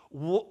me,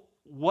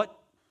 what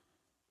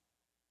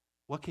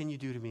can you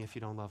do to me if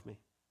you don't love me?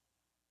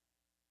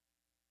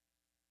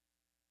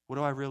 What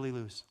do I really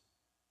lose?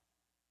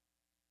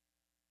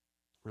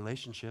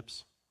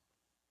 Relationships.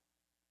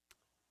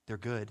 They're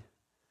good,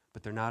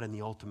 but they're not in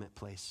the ultimate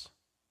place.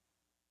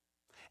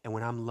 And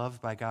when I'm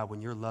loved by God,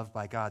 when you're loved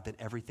by God, then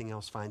everything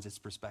else finds its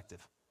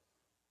perspective.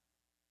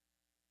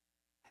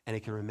 And it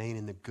can remain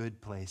in the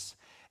good place,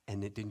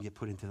 and it didn't get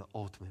put into the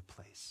ultimate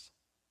place.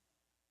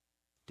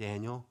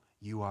 Daniel,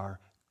 you are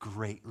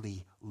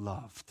greatly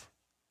loved.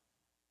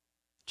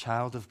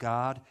 Child of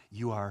God,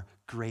 you are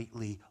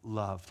greatly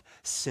loved.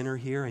 Sinner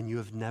here, and you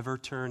have never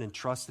turned and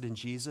trusted in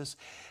Jesus.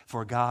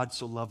 For God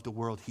so loved the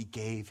world, He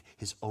gave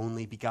His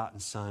only begotten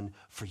Son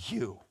for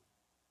you.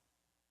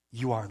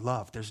 You are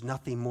loved. There's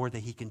nothing more that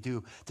He can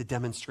do to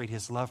demonstrate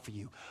His love for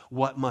you.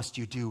 What must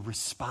you do?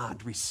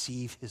 Respond.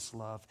 Receive His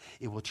love.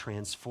 It will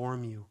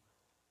transform you.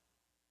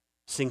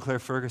 Sinclair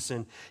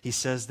Ferguson, he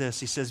says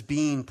this. He says,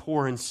 being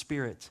poor in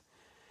spirit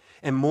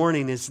and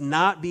mourning is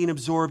not being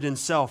absorbed in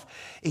self.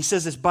 He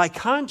says this, by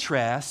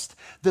contrast,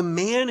 the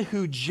man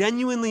who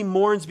genuinely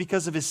mourns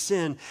because of his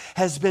sin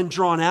has been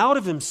drawn out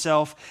of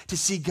himself to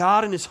see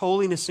God in His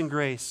holiness and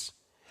grace.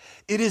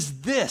 It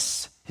is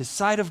this, his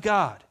sight of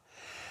God,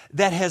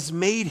 that has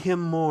made him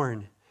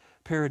mourn.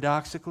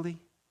 Paradoxically,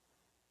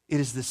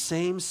 it is the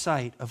same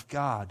sight of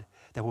God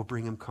that will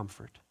bring him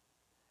comfort.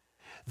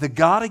 The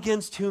God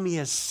against whom he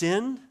has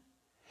sinned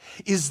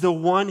is the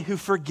one who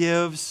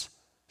forgives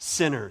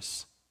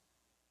sinners.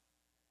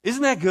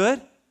 Isn't that good?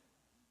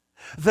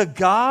 The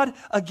God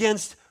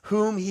against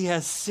whom he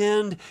has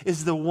sinned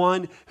is the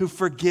one who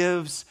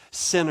forgives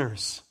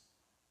sinners.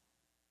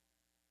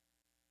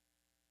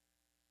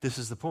 This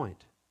is the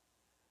point.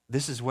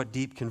 This is what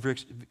deep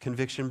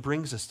conviction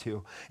brings us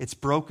to. It's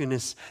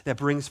brokenness that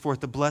brings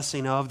forth the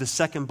blessing of. The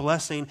second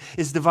blessing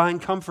is divine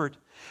comfort.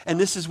 And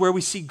this is where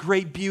we see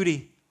great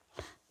beauty.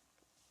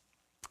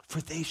 For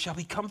they shall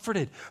be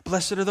comforted.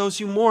 Blessed are those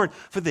who mourn,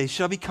 for they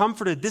shall be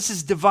comforted. This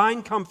is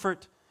divine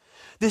comfort.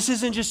 This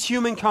isn't just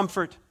human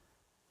comfort.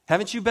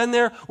 Haven't you been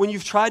there when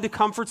you've tried to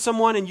comfort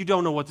someone and you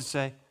don't know what to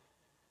say?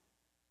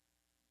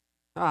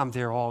 I'm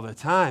there all the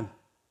time.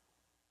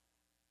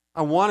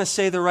 I want to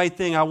say the right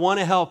thing. I want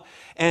to help.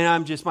 And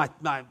I'm just, my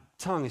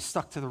tongue is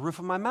stuck to the roof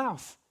of my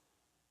mouth.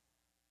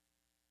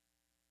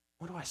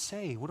 What do I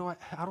say?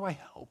 How do I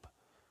help?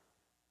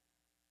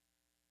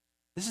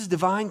 This is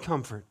divine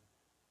comfort.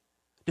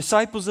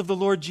 Disciples of the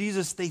Lord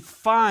Jesus, they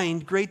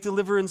find great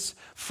deliverance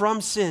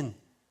from sin.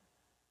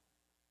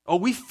 Oh,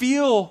 we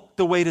feel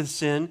the weight of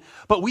sin,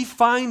 but we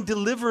find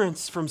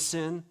deliverance from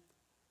sin.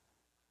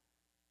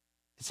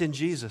 It's in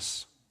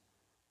Jesus.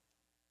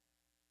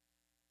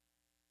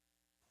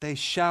 They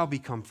shall be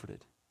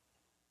comforted.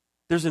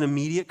 There's an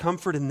immediate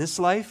comfort in this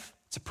life.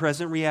 It's a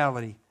present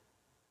reality.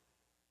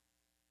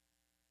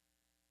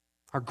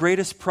 Our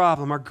greatest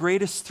problem, our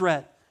greatest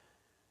threat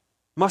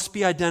must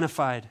be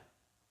identified.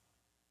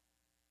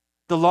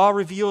 The law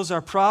reveals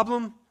our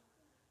problem,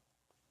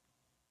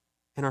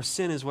 and our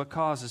sin is what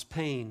causes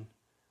pain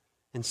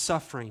and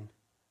suffering,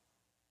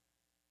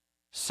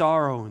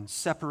 sorrow and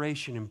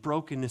separation and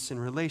brokenness in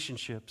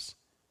relationships.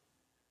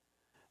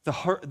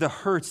 The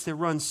hurts that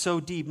run so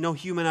deep, no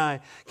human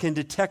eye can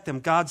detect them.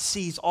 God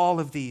sees all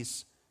of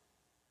these.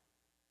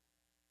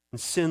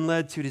 And sin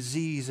led to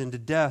disease and to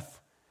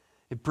death.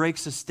 It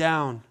breaks us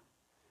down.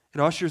 It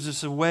ushers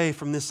us away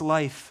from this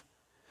life.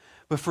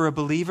 But for a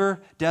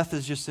believer, death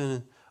is just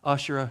an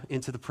usher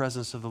into the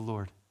presence of the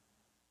Lord.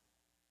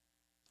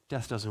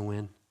 Death doesn't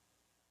win.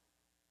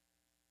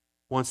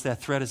 Once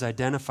that threat is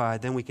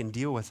identified, then we can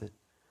deal with it.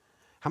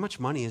 How much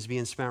money is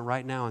being spent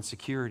right now on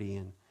security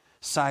and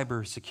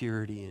cyber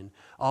security and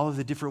all of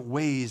the different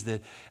ways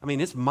that,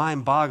 it's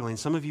mind-boggling.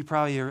 Some of you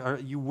probably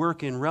you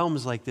work in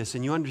realms like this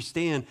and you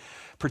understand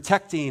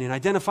protecting and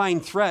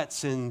identifying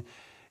threats. And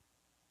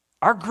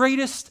our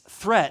greatest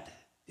threat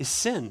is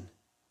sin.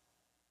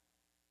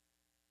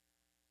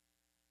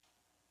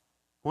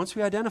 Once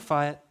we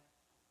identify it,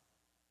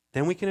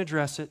 then we can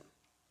address it.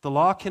 The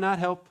law cannot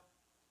help,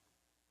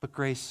 but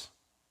grace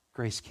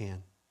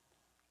can.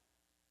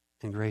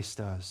 And grace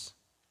does.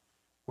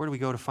 Where do we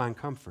go to find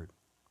comfort?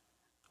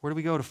 Where do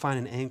we go to find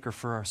an anchor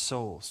for our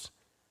souls?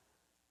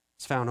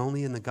 It's found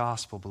only in the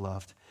gospel,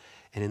 beloved.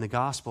 And in the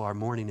gospel, our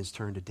mourning is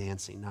turned to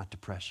dancing, not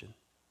depression.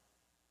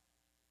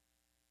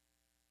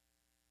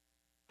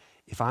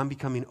 If I'm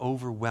becoming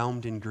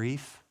overwhelmed in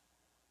grief,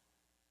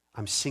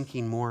 I'm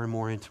sinking more and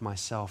more into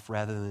myself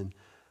rather than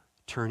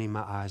turning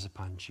my eyes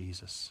upon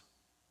Jesus.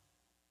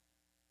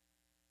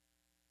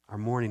 Our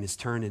mourning is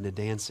turned into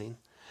dancing.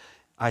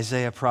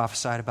 Isaiah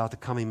prophesied about the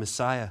coming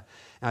Messiah.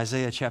 In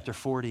Isaiah chapter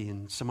 40,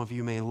 and some of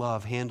you may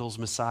love Handel's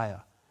Messiah.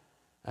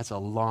 That's a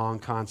long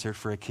concert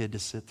for a kid to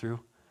sit through.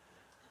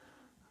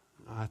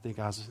 I think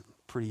I was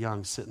pretty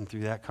young sitting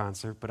through that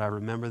concert, but I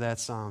remember that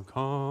song,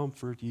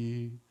 Comfort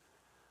Ye,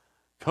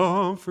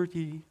 Comfort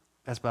Ye.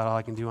 That's about all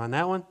I can do on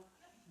that one.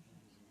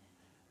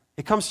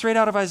 It comes straight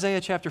out of Isaiah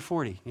chapter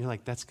 40. You're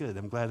like, that's good.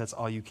 I'm glad that's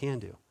all you can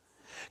do.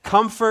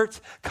 Comfort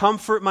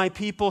my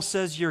people,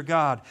 says your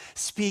God.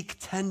 Speak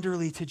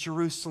tenderly to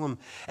Jerusalem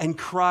and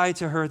cry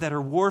to her that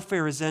her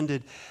warfare is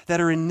ended, that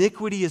her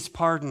iniquity is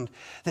pardoned,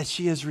 that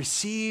she has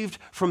received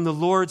from the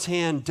Lord's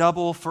hand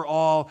double for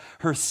all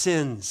her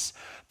sins.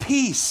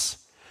 Peace.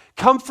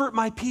 Comfort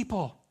my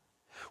people.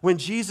 When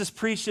Jesus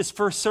preached his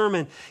first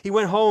sermon, he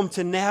went home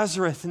to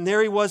Nazareth, and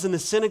there he was in the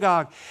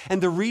synagogue. And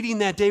the reading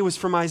that day was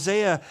from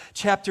Isaiah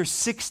chapter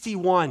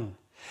 61.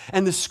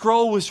 And the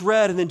scroll was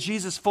read, and then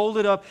Jesus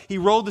folded up, he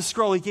rolled the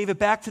scroll, he gave it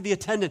back to the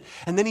attendant,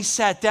 and then he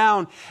sat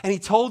down, and he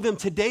told them,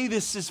 today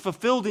this is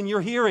fulfilled in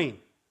your hearing.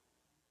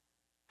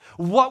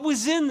 What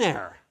was in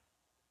there?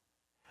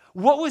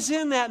 What was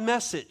in that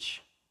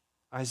message?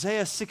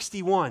 Isaiah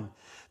 61.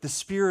 The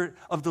Spirit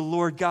of the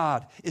Lord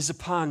God is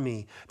upon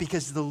me,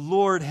 because the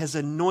Lord has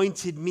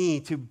anointed me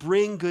to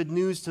bring good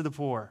news to the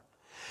poor.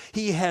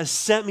 He has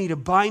sent me to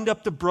bind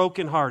up the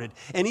brokenhearted.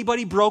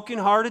 Anybody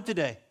brokenhearted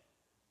today?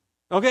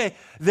 Okay,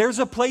 there's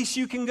a place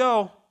you can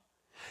go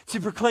to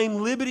proclaim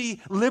liberty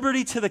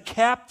to the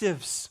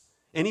captives.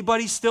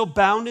 Anybody still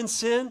bound in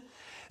sin?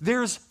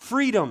 There's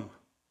freedom.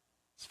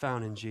 It's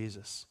found in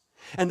Jesus.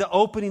 And the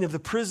opening of the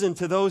prison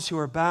to those who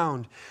are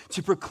bound,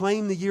 to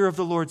proclaim the year of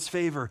the Lord's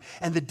favor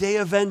and the day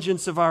of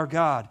vengeance of our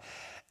God,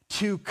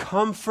 to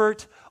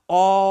comfort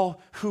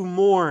all who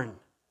mourn.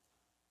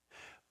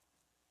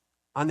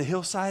 On the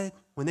hillside,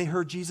 when they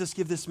heard Jesus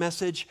give this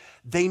message,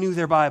 they knew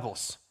their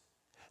Bibles.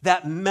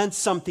 That meant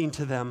something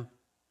to them.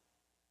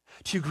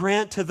 To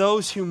grant to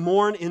those who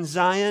mourn in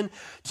Zion,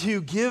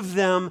 to give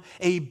them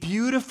a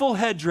beautiful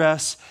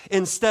headdress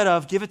instead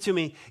of, give it to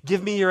me,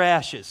 give me your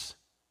ashes.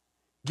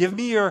 Give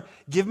me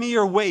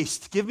your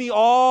waste. Give me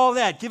all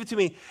that. Give it to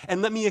me.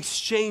 And let me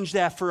exchange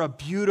that for a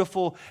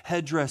beautiful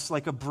headdress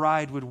like a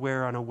bride would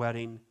wear on a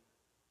wedding.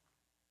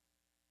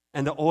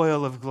 And the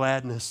oil of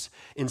gladness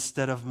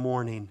instead of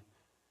mourning.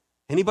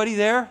 Anybody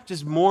there?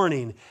 Just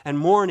mourning and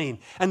mourning.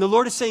 And the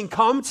Lord is saying,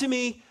 come to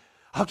me.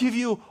 I'll give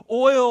you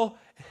oil,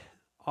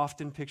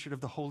 often pictured of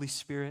the Holy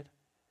Spirit.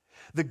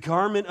 The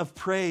garment of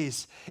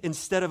praise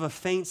instead of a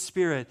faint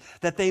spirit,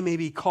 that they may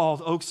be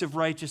called oaks of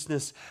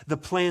righteousness, the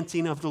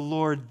planting of the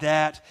Lord,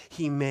 that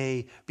he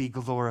may be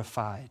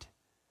glorified.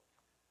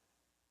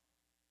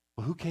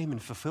 Well, who came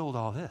and fulfilled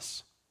all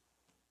this?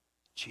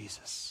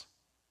 Jesus.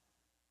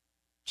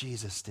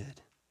 Jesus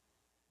did.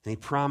 And he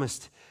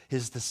promised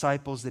his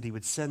disciples that he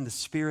would send the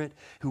Spirit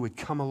who would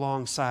come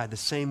alongside. The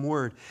same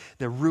word,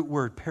 the root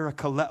word,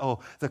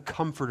 parakaleo, the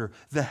comforter,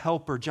 the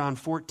helper, John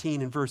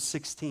 14 and verse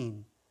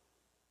 16.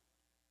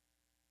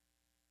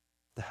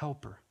 The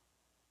helper.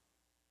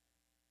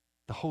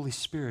 The Holy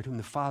Spirit whom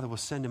the Father will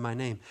send in my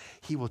name.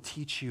 He will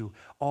teach you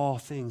all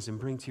things and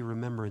bring to your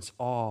remembrance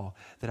all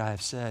that I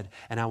have said.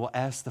 And I will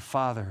ask the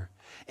Father,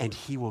 and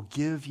he will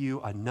give you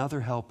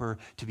another helper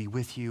to be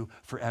with you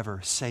forever.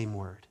 Same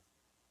word.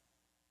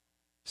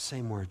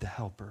 Same word, the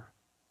helper.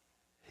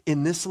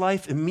 In this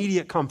life,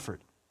 immediate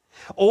comfort.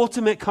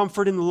 Ultimate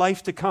comfort in the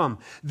life to come.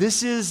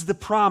 This is the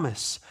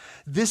promise.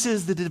 This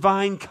is the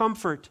divine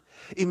comfort.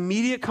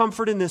 Immediate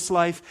comfort in this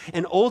life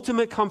and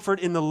ultimate comfort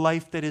in the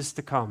life that is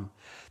to come.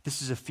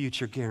 This is a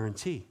future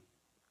guarantee.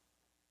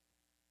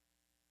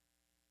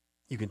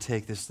 You can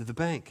take this to the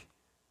bank.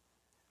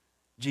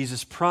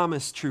 Jesus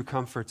promised true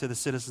comfort to the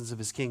citizens of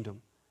his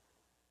kingdom.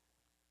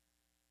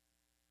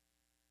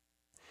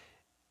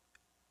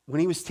 When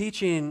he was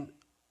teaching,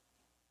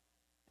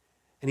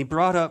 and he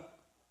brought up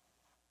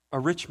a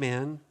rich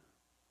man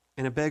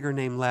and a beggar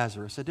named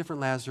Lazarus, a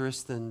different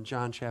Lazarus than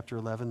John chapter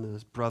 11,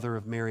 the brother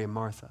of Mary and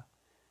Martha.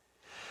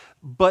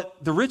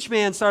 But the rich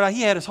man started out,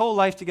 he had his whole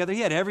life together.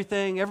 He had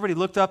everything. Everybody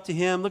looked up to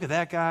him. Look at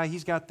that guy.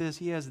 He's got this.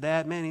 He has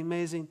that. Man, he's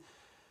amazing.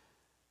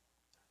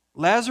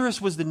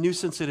 Lazarus was the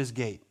nuisance at his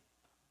gate.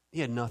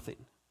 He had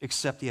nothing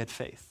except he had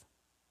faith.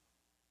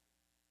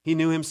 He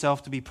knew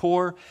himself to be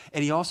poor,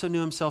 and he also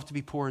knew himself to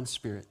be poor in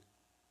spirit.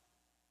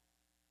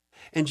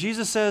 And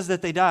Jesus says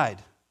that they died.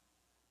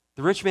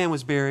 The rich man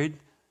was buried.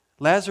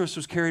 Lazarus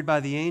was carried by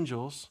the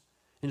angels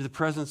into the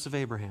presence of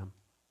Abraham.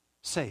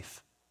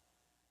 Safe.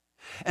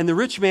 And the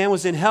rich man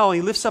was in hell.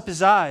 He lifts up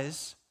his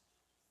eyes.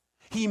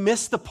 He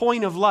missed the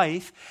point of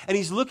life. And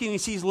he's looking, and he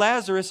sees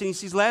Lazarus, and he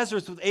sees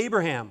Lazarus with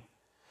Abraham.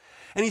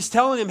 And he's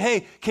telling him,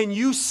 hey, can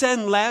you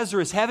send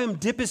Lazarus? Have him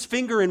dip his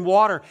finger in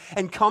water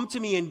and come to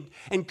me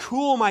and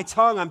cool my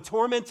tongue. I'm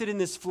tormented in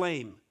this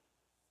flame.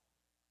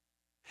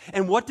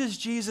 And what does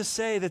Jesus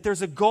say? That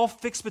there's a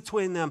gulf fixed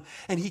between them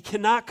and he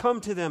cannot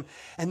come to them.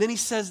 And then he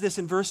says this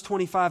in verse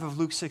 25 of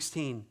Luke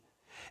 16.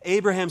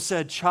 Abraham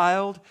said,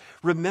 child,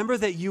 remember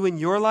that you in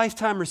your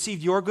lifetime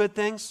received your good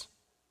things?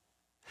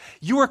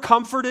 You were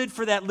comforted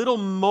for that little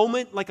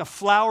moment, like a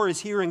flower is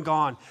here and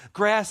gone.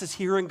 Grass is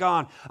here and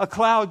gone. A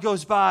cloud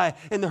goes by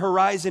in the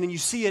horizon and you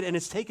see it and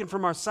it's taken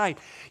from our sight.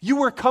 You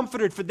were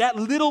comforted for that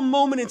little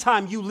moment in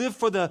time. You live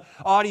for the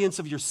audience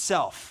of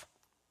yourself.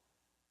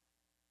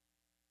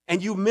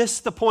 And you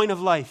miss the point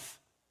of life.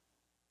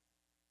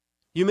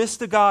 You miss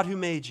the God who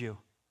made you.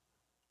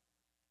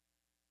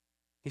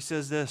 He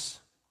says this.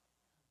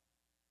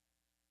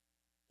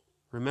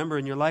 Remember,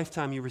 in your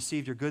lifetime you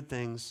received your good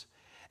things,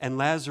 and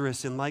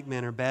Lazarus in like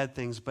manner bad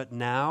things, but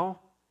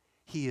now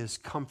he is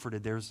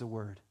comforted. There's the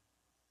word.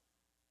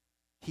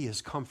 He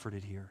is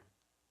comforted here,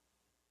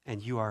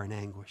 and you are in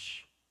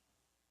anguish.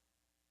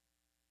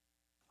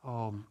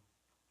 Oh,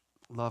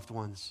 loved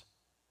ones,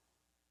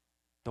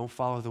 don't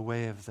follow the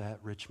way of that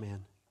rich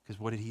man, because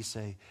what did he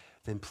say?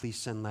 Then please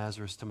send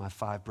Lazarus to my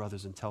 5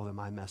 brothers and tell them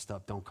I messed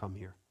up. Don't come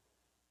here.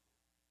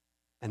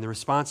 And the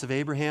response of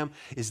Abraham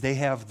is they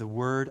have the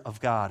word of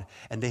God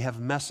and they have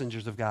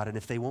messengers of God. And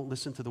if they won't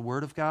listen to the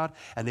word of God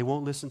and they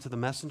won't listen to the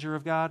messenger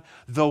of God,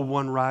 though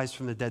one rise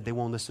from the dead, they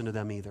won't listen to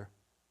them either.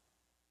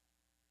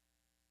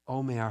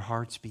 Oh, may our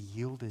hearts be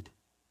yielded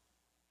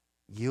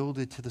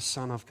to the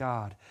Son of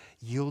God,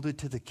 yielded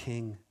to the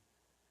King.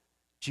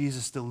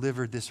 Jesus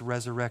delivered this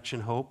resurrection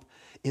hope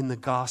in the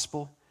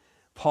gospel.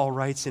 Paul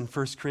writes in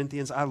 1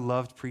 Corinthians, I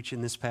loved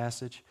preaching this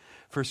passage,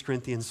 1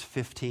 Corinthians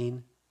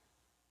 15.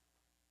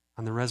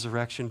 On the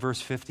resurrection,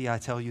 verse 50, I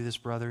tell you this,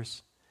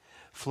 brothers,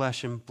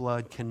 flesh and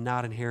blood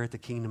cannot inherit the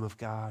kingdom of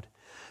God,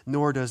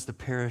 nor does the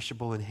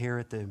perishable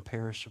inherit the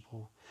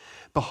imperishable.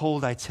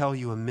 Behold, I tell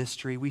you a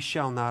mystery. We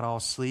shall not all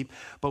sleep,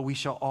 but we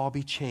shall all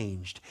be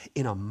changed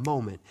in a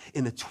moment,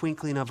 in the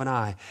twinkling of an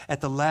eye,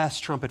 at the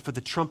last trumpet, for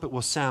the trumpet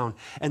will sound,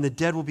 and the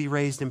dead will be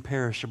raised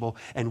imperishable,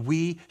 and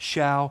we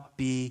shall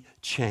be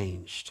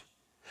changed.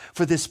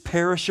 For this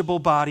perishable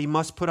body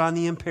must put on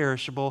the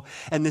imperishable,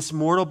 and this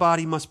mortal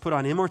body must put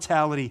on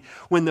immortality.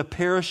 When the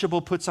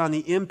perishable puts on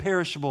the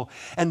imperishable,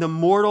 and the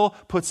mortal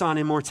puts on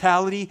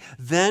immortality,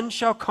 then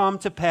shall come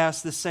to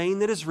pass the saying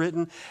that is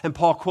written. And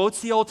Paul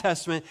quotes the Old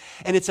Testament,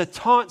 and it's a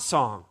taunt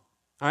song.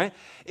 All right?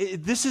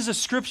 This is a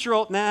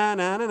scriptural, na,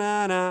 na, na,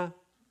 na, na.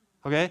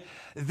 Okay?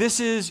 This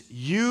is,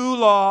 you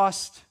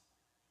lost.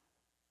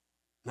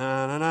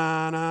 Na, na,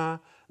 na, na.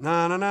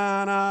 Na, na,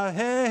 na, na,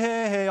 hey,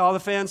 hey, hey. All the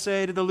fans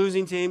say to the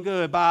losing team,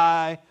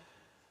 goodbye.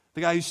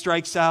 The guy who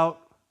strikes out.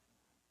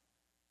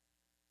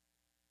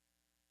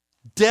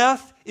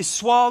 Death is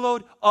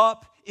swallowed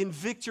up in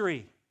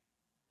victory.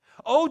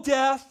 Oh,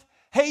 death,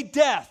 hey,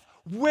 death,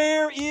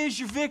 where is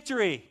your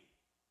victory?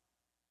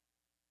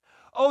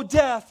 Oh,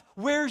 death,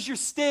 where's your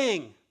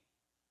sting?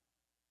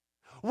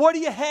 What do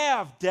you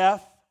have,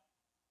 death?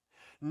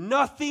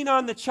 Nothing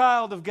on the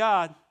child of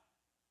God.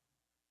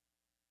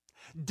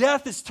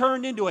 Death is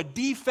turned into a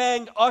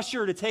defanged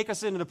usher to take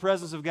us into the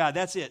presence of God.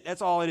 That's it.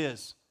 That's all it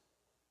is.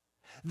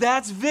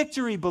 That's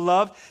victory,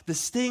 beloved. The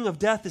sting of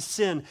death is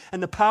sin,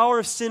 and the power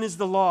of sin is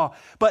the law.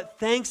 But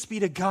thanks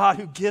be to God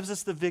who gives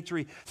us the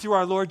victory through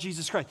our Lord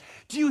Jesus Christ.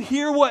 Do you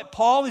hear what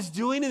Paul is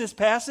doing in this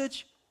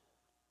passage?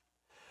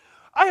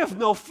 I have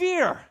no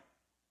fear.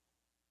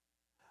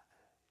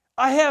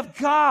 I have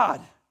God.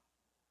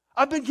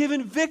 I've been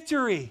given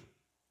victory.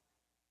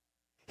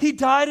 He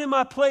died in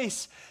my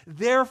place.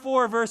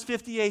 Therefore, verse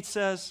 58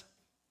 says,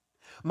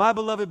 my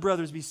beloved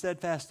brothers, be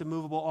steadfast,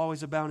 immovable,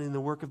 always abounding in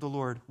the work of the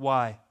Lord.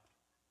 Why?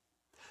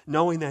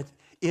 Knowing that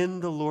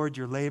in the Lord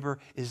your labor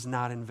is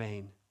not in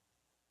vain.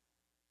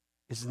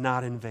 It's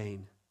not in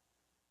vain.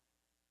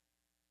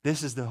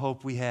 This is the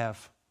hope we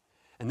have.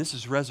 And this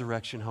is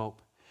resurrection hope.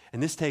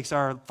 And this takes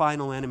our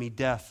final enemy,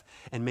 death,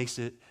 and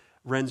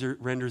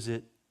renders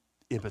it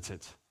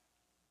impotent.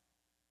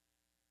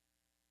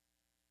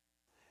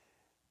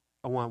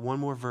 I want one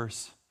more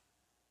verse.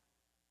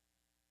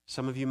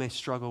 Some of you may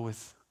struggle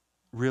with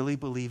really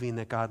believing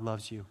that God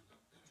loves you.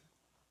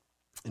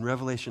 In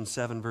Revelation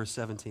 7, verse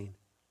 17.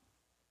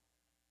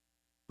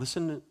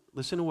 Listen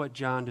to what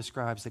John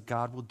describes that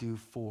God will do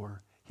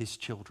for his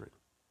children.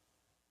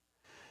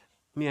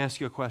 Let me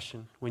ask you a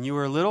question. When you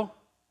were little,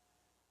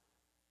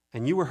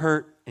 and you were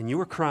hurt, and you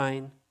were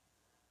crying,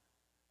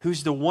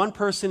 who's the one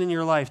person in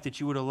your life that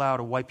you would allow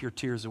to wipe your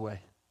tears away?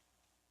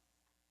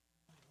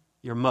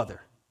 your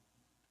mother.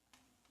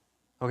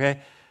 Okay?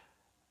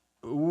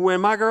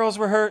 When my girls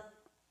were hurt,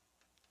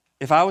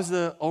 if I was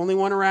the only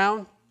one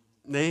around,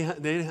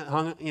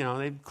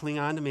 they'd cling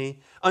on to me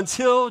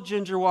until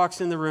Ginger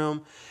walks in the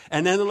room,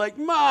 and then they're like,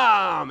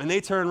 Mom! And they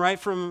turn right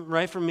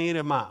from me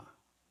to Mom.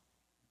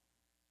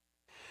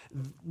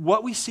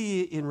 What we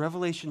see in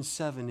Revelation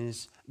 7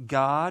 is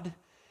God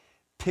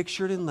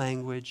pictured in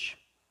language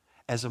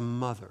as a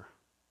mother.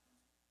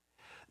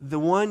 The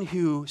one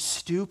who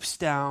stoops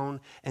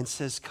down and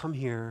says, come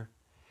here,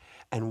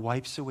 and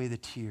wipes away the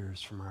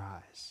tears from our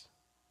eyes.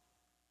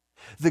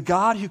 The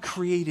God who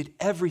created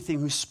everything,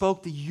 who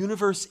spoke the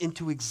universe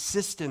into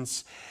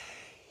existence,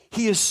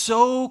 he is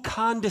so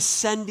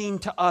condescending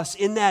to us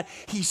in that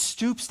he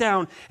stoops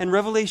down. And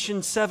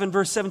Revelation 7,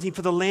 verse 17,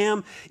 for the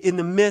Lamb in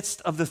the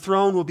midst of the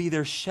throne will be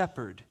their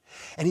shepherd,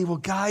 and he will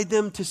guide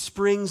them to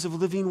springs of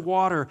living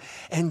water,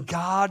 and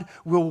God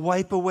will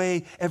wipe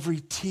away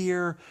every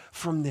tear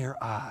from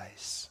their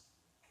eyes.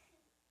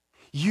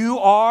 You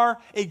are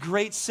a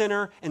great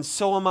sinner, and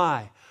so am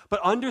I.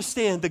 But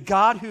understand, the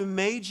God who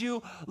made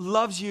you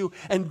loves you,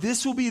 and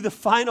this will be the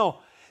final,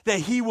 that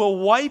he will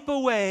wipe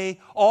away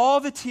all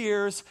the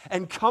tears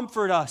and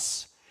comfort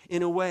us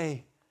in a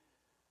way.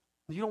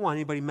 You don't want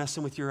anybody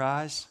messing with your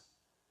eyes.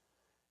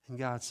 And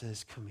God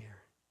says, come here.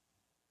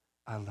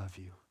 I love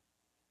you.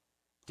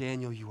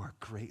 Daniel, you are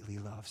greatly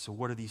loved. So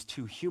what are these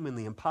two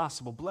humanly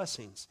impossible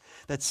blessings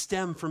that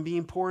stem from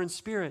being poor in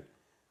spirit?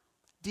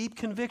 Deep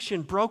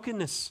conviction,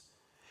 brokenness.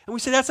 And we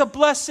say that's a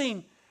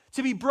blessing.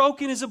 To be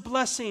broken is a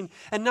blessing.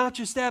 And not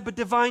just that, but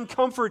divine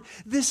comfort.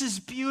 This is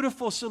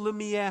beautiful. So let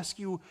me ask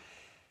you,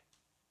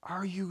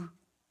 do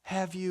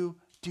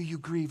you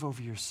grieve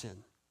over your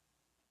sin?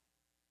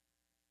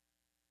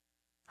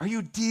 Are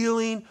you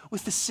dealing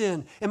with the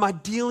sin? Am I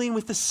dealing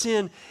with the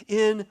sin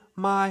in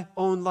my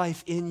own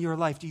life, in your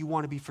life? Do you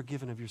want to be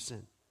forgiven of your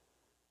sin?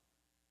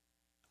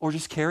 Or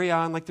just carry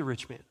on like the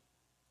rich man?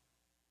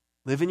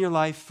 Living your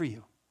life for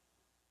you.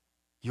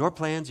 Your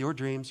plans, your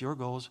dreams, your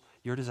goals,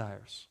 your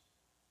desires.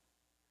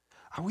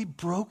 Are we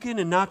broken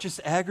and not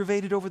just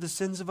aggravated over the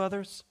sins of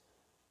others?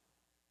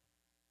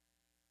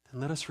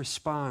 Then let us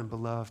respond,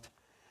 beloved,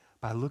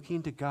 by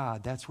looking to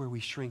God. That's where we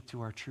shrink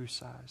to our true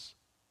size.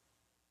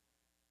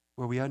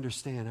 Where we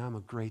understand I'm a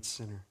great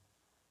sinner.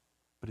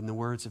 But in the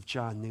words of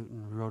John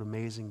Newton, who wrote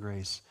Amazing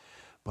Grace,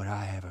 but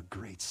I have a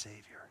great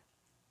Savior.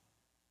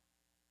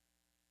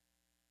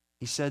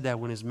 He said that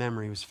when his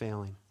memory was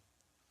failing.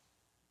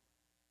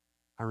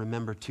 I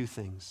remember two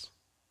things.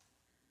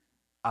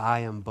 I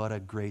am but a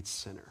great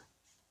sinner.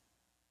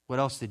 What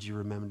else did you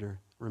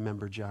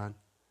remember, John?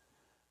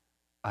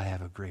 I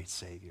have a great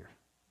Savior.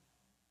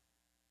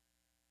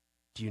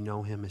 Do you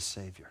know him as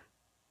Savior?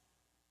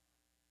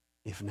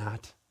 If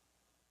not,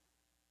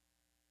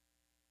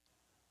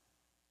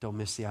 don't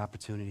miss the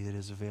opportunity that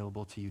is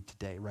available to you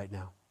today, right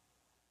now,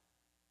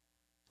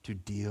 to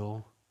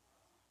deal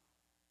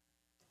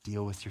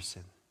with your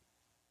sin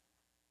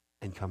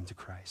and come to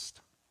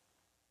Christ.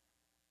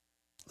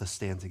 Let's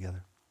stand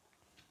together.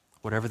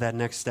 Whatever that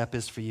next step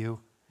is for you,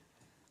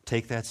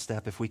 take that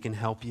step. If we can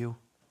help you,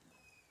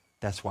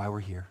 that's why we're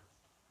here.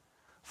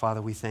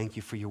 Father, we thank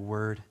you for your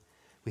word.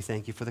 We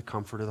thank you for the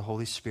comfort of the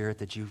Holy Spirit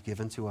that you've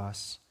given to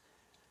us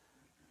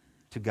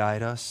to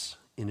guide us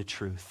into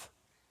truth,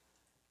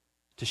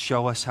 to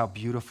show us how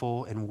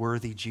beautiful and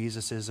worthy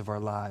Jesus is of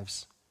our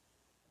lives.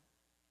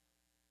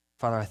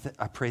 Father,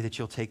 I pray that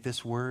you'll take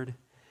this word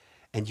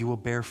and you will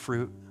bear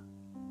fruit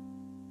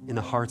in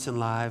the hearts and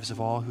lives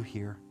of all who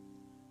hear.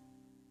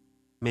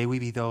 May we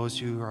be those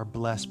who are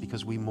blessed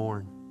because we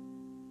mourn,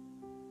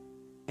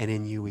 and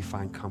in you we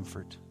find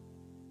comfort.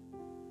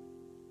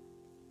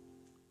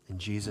 In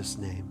Jesus'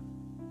 name,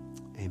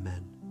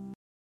 amen.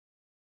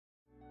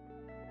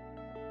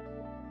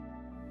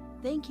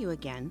 Thank you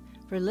again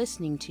for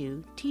listening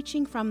to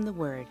Teaching from the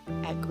Word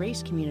at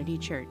Grace Community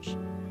Church.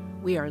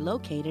 We are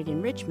located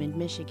in Richmond,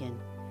 Michigan.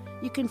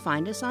 You can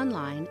find us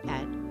online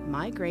at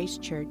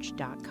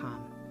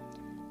mygracechurch.com.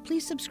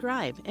 Please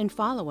subscribe and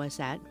follow us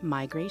at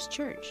My Grace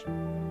Church.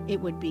 It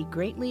would be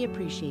greatly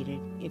appreciated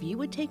if you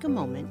would take a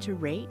moment to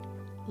rate,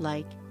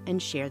 like, and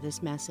share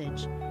this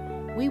message.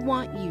 We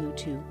want you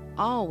to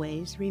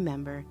always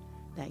remember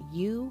that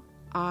you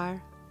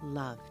are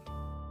loved.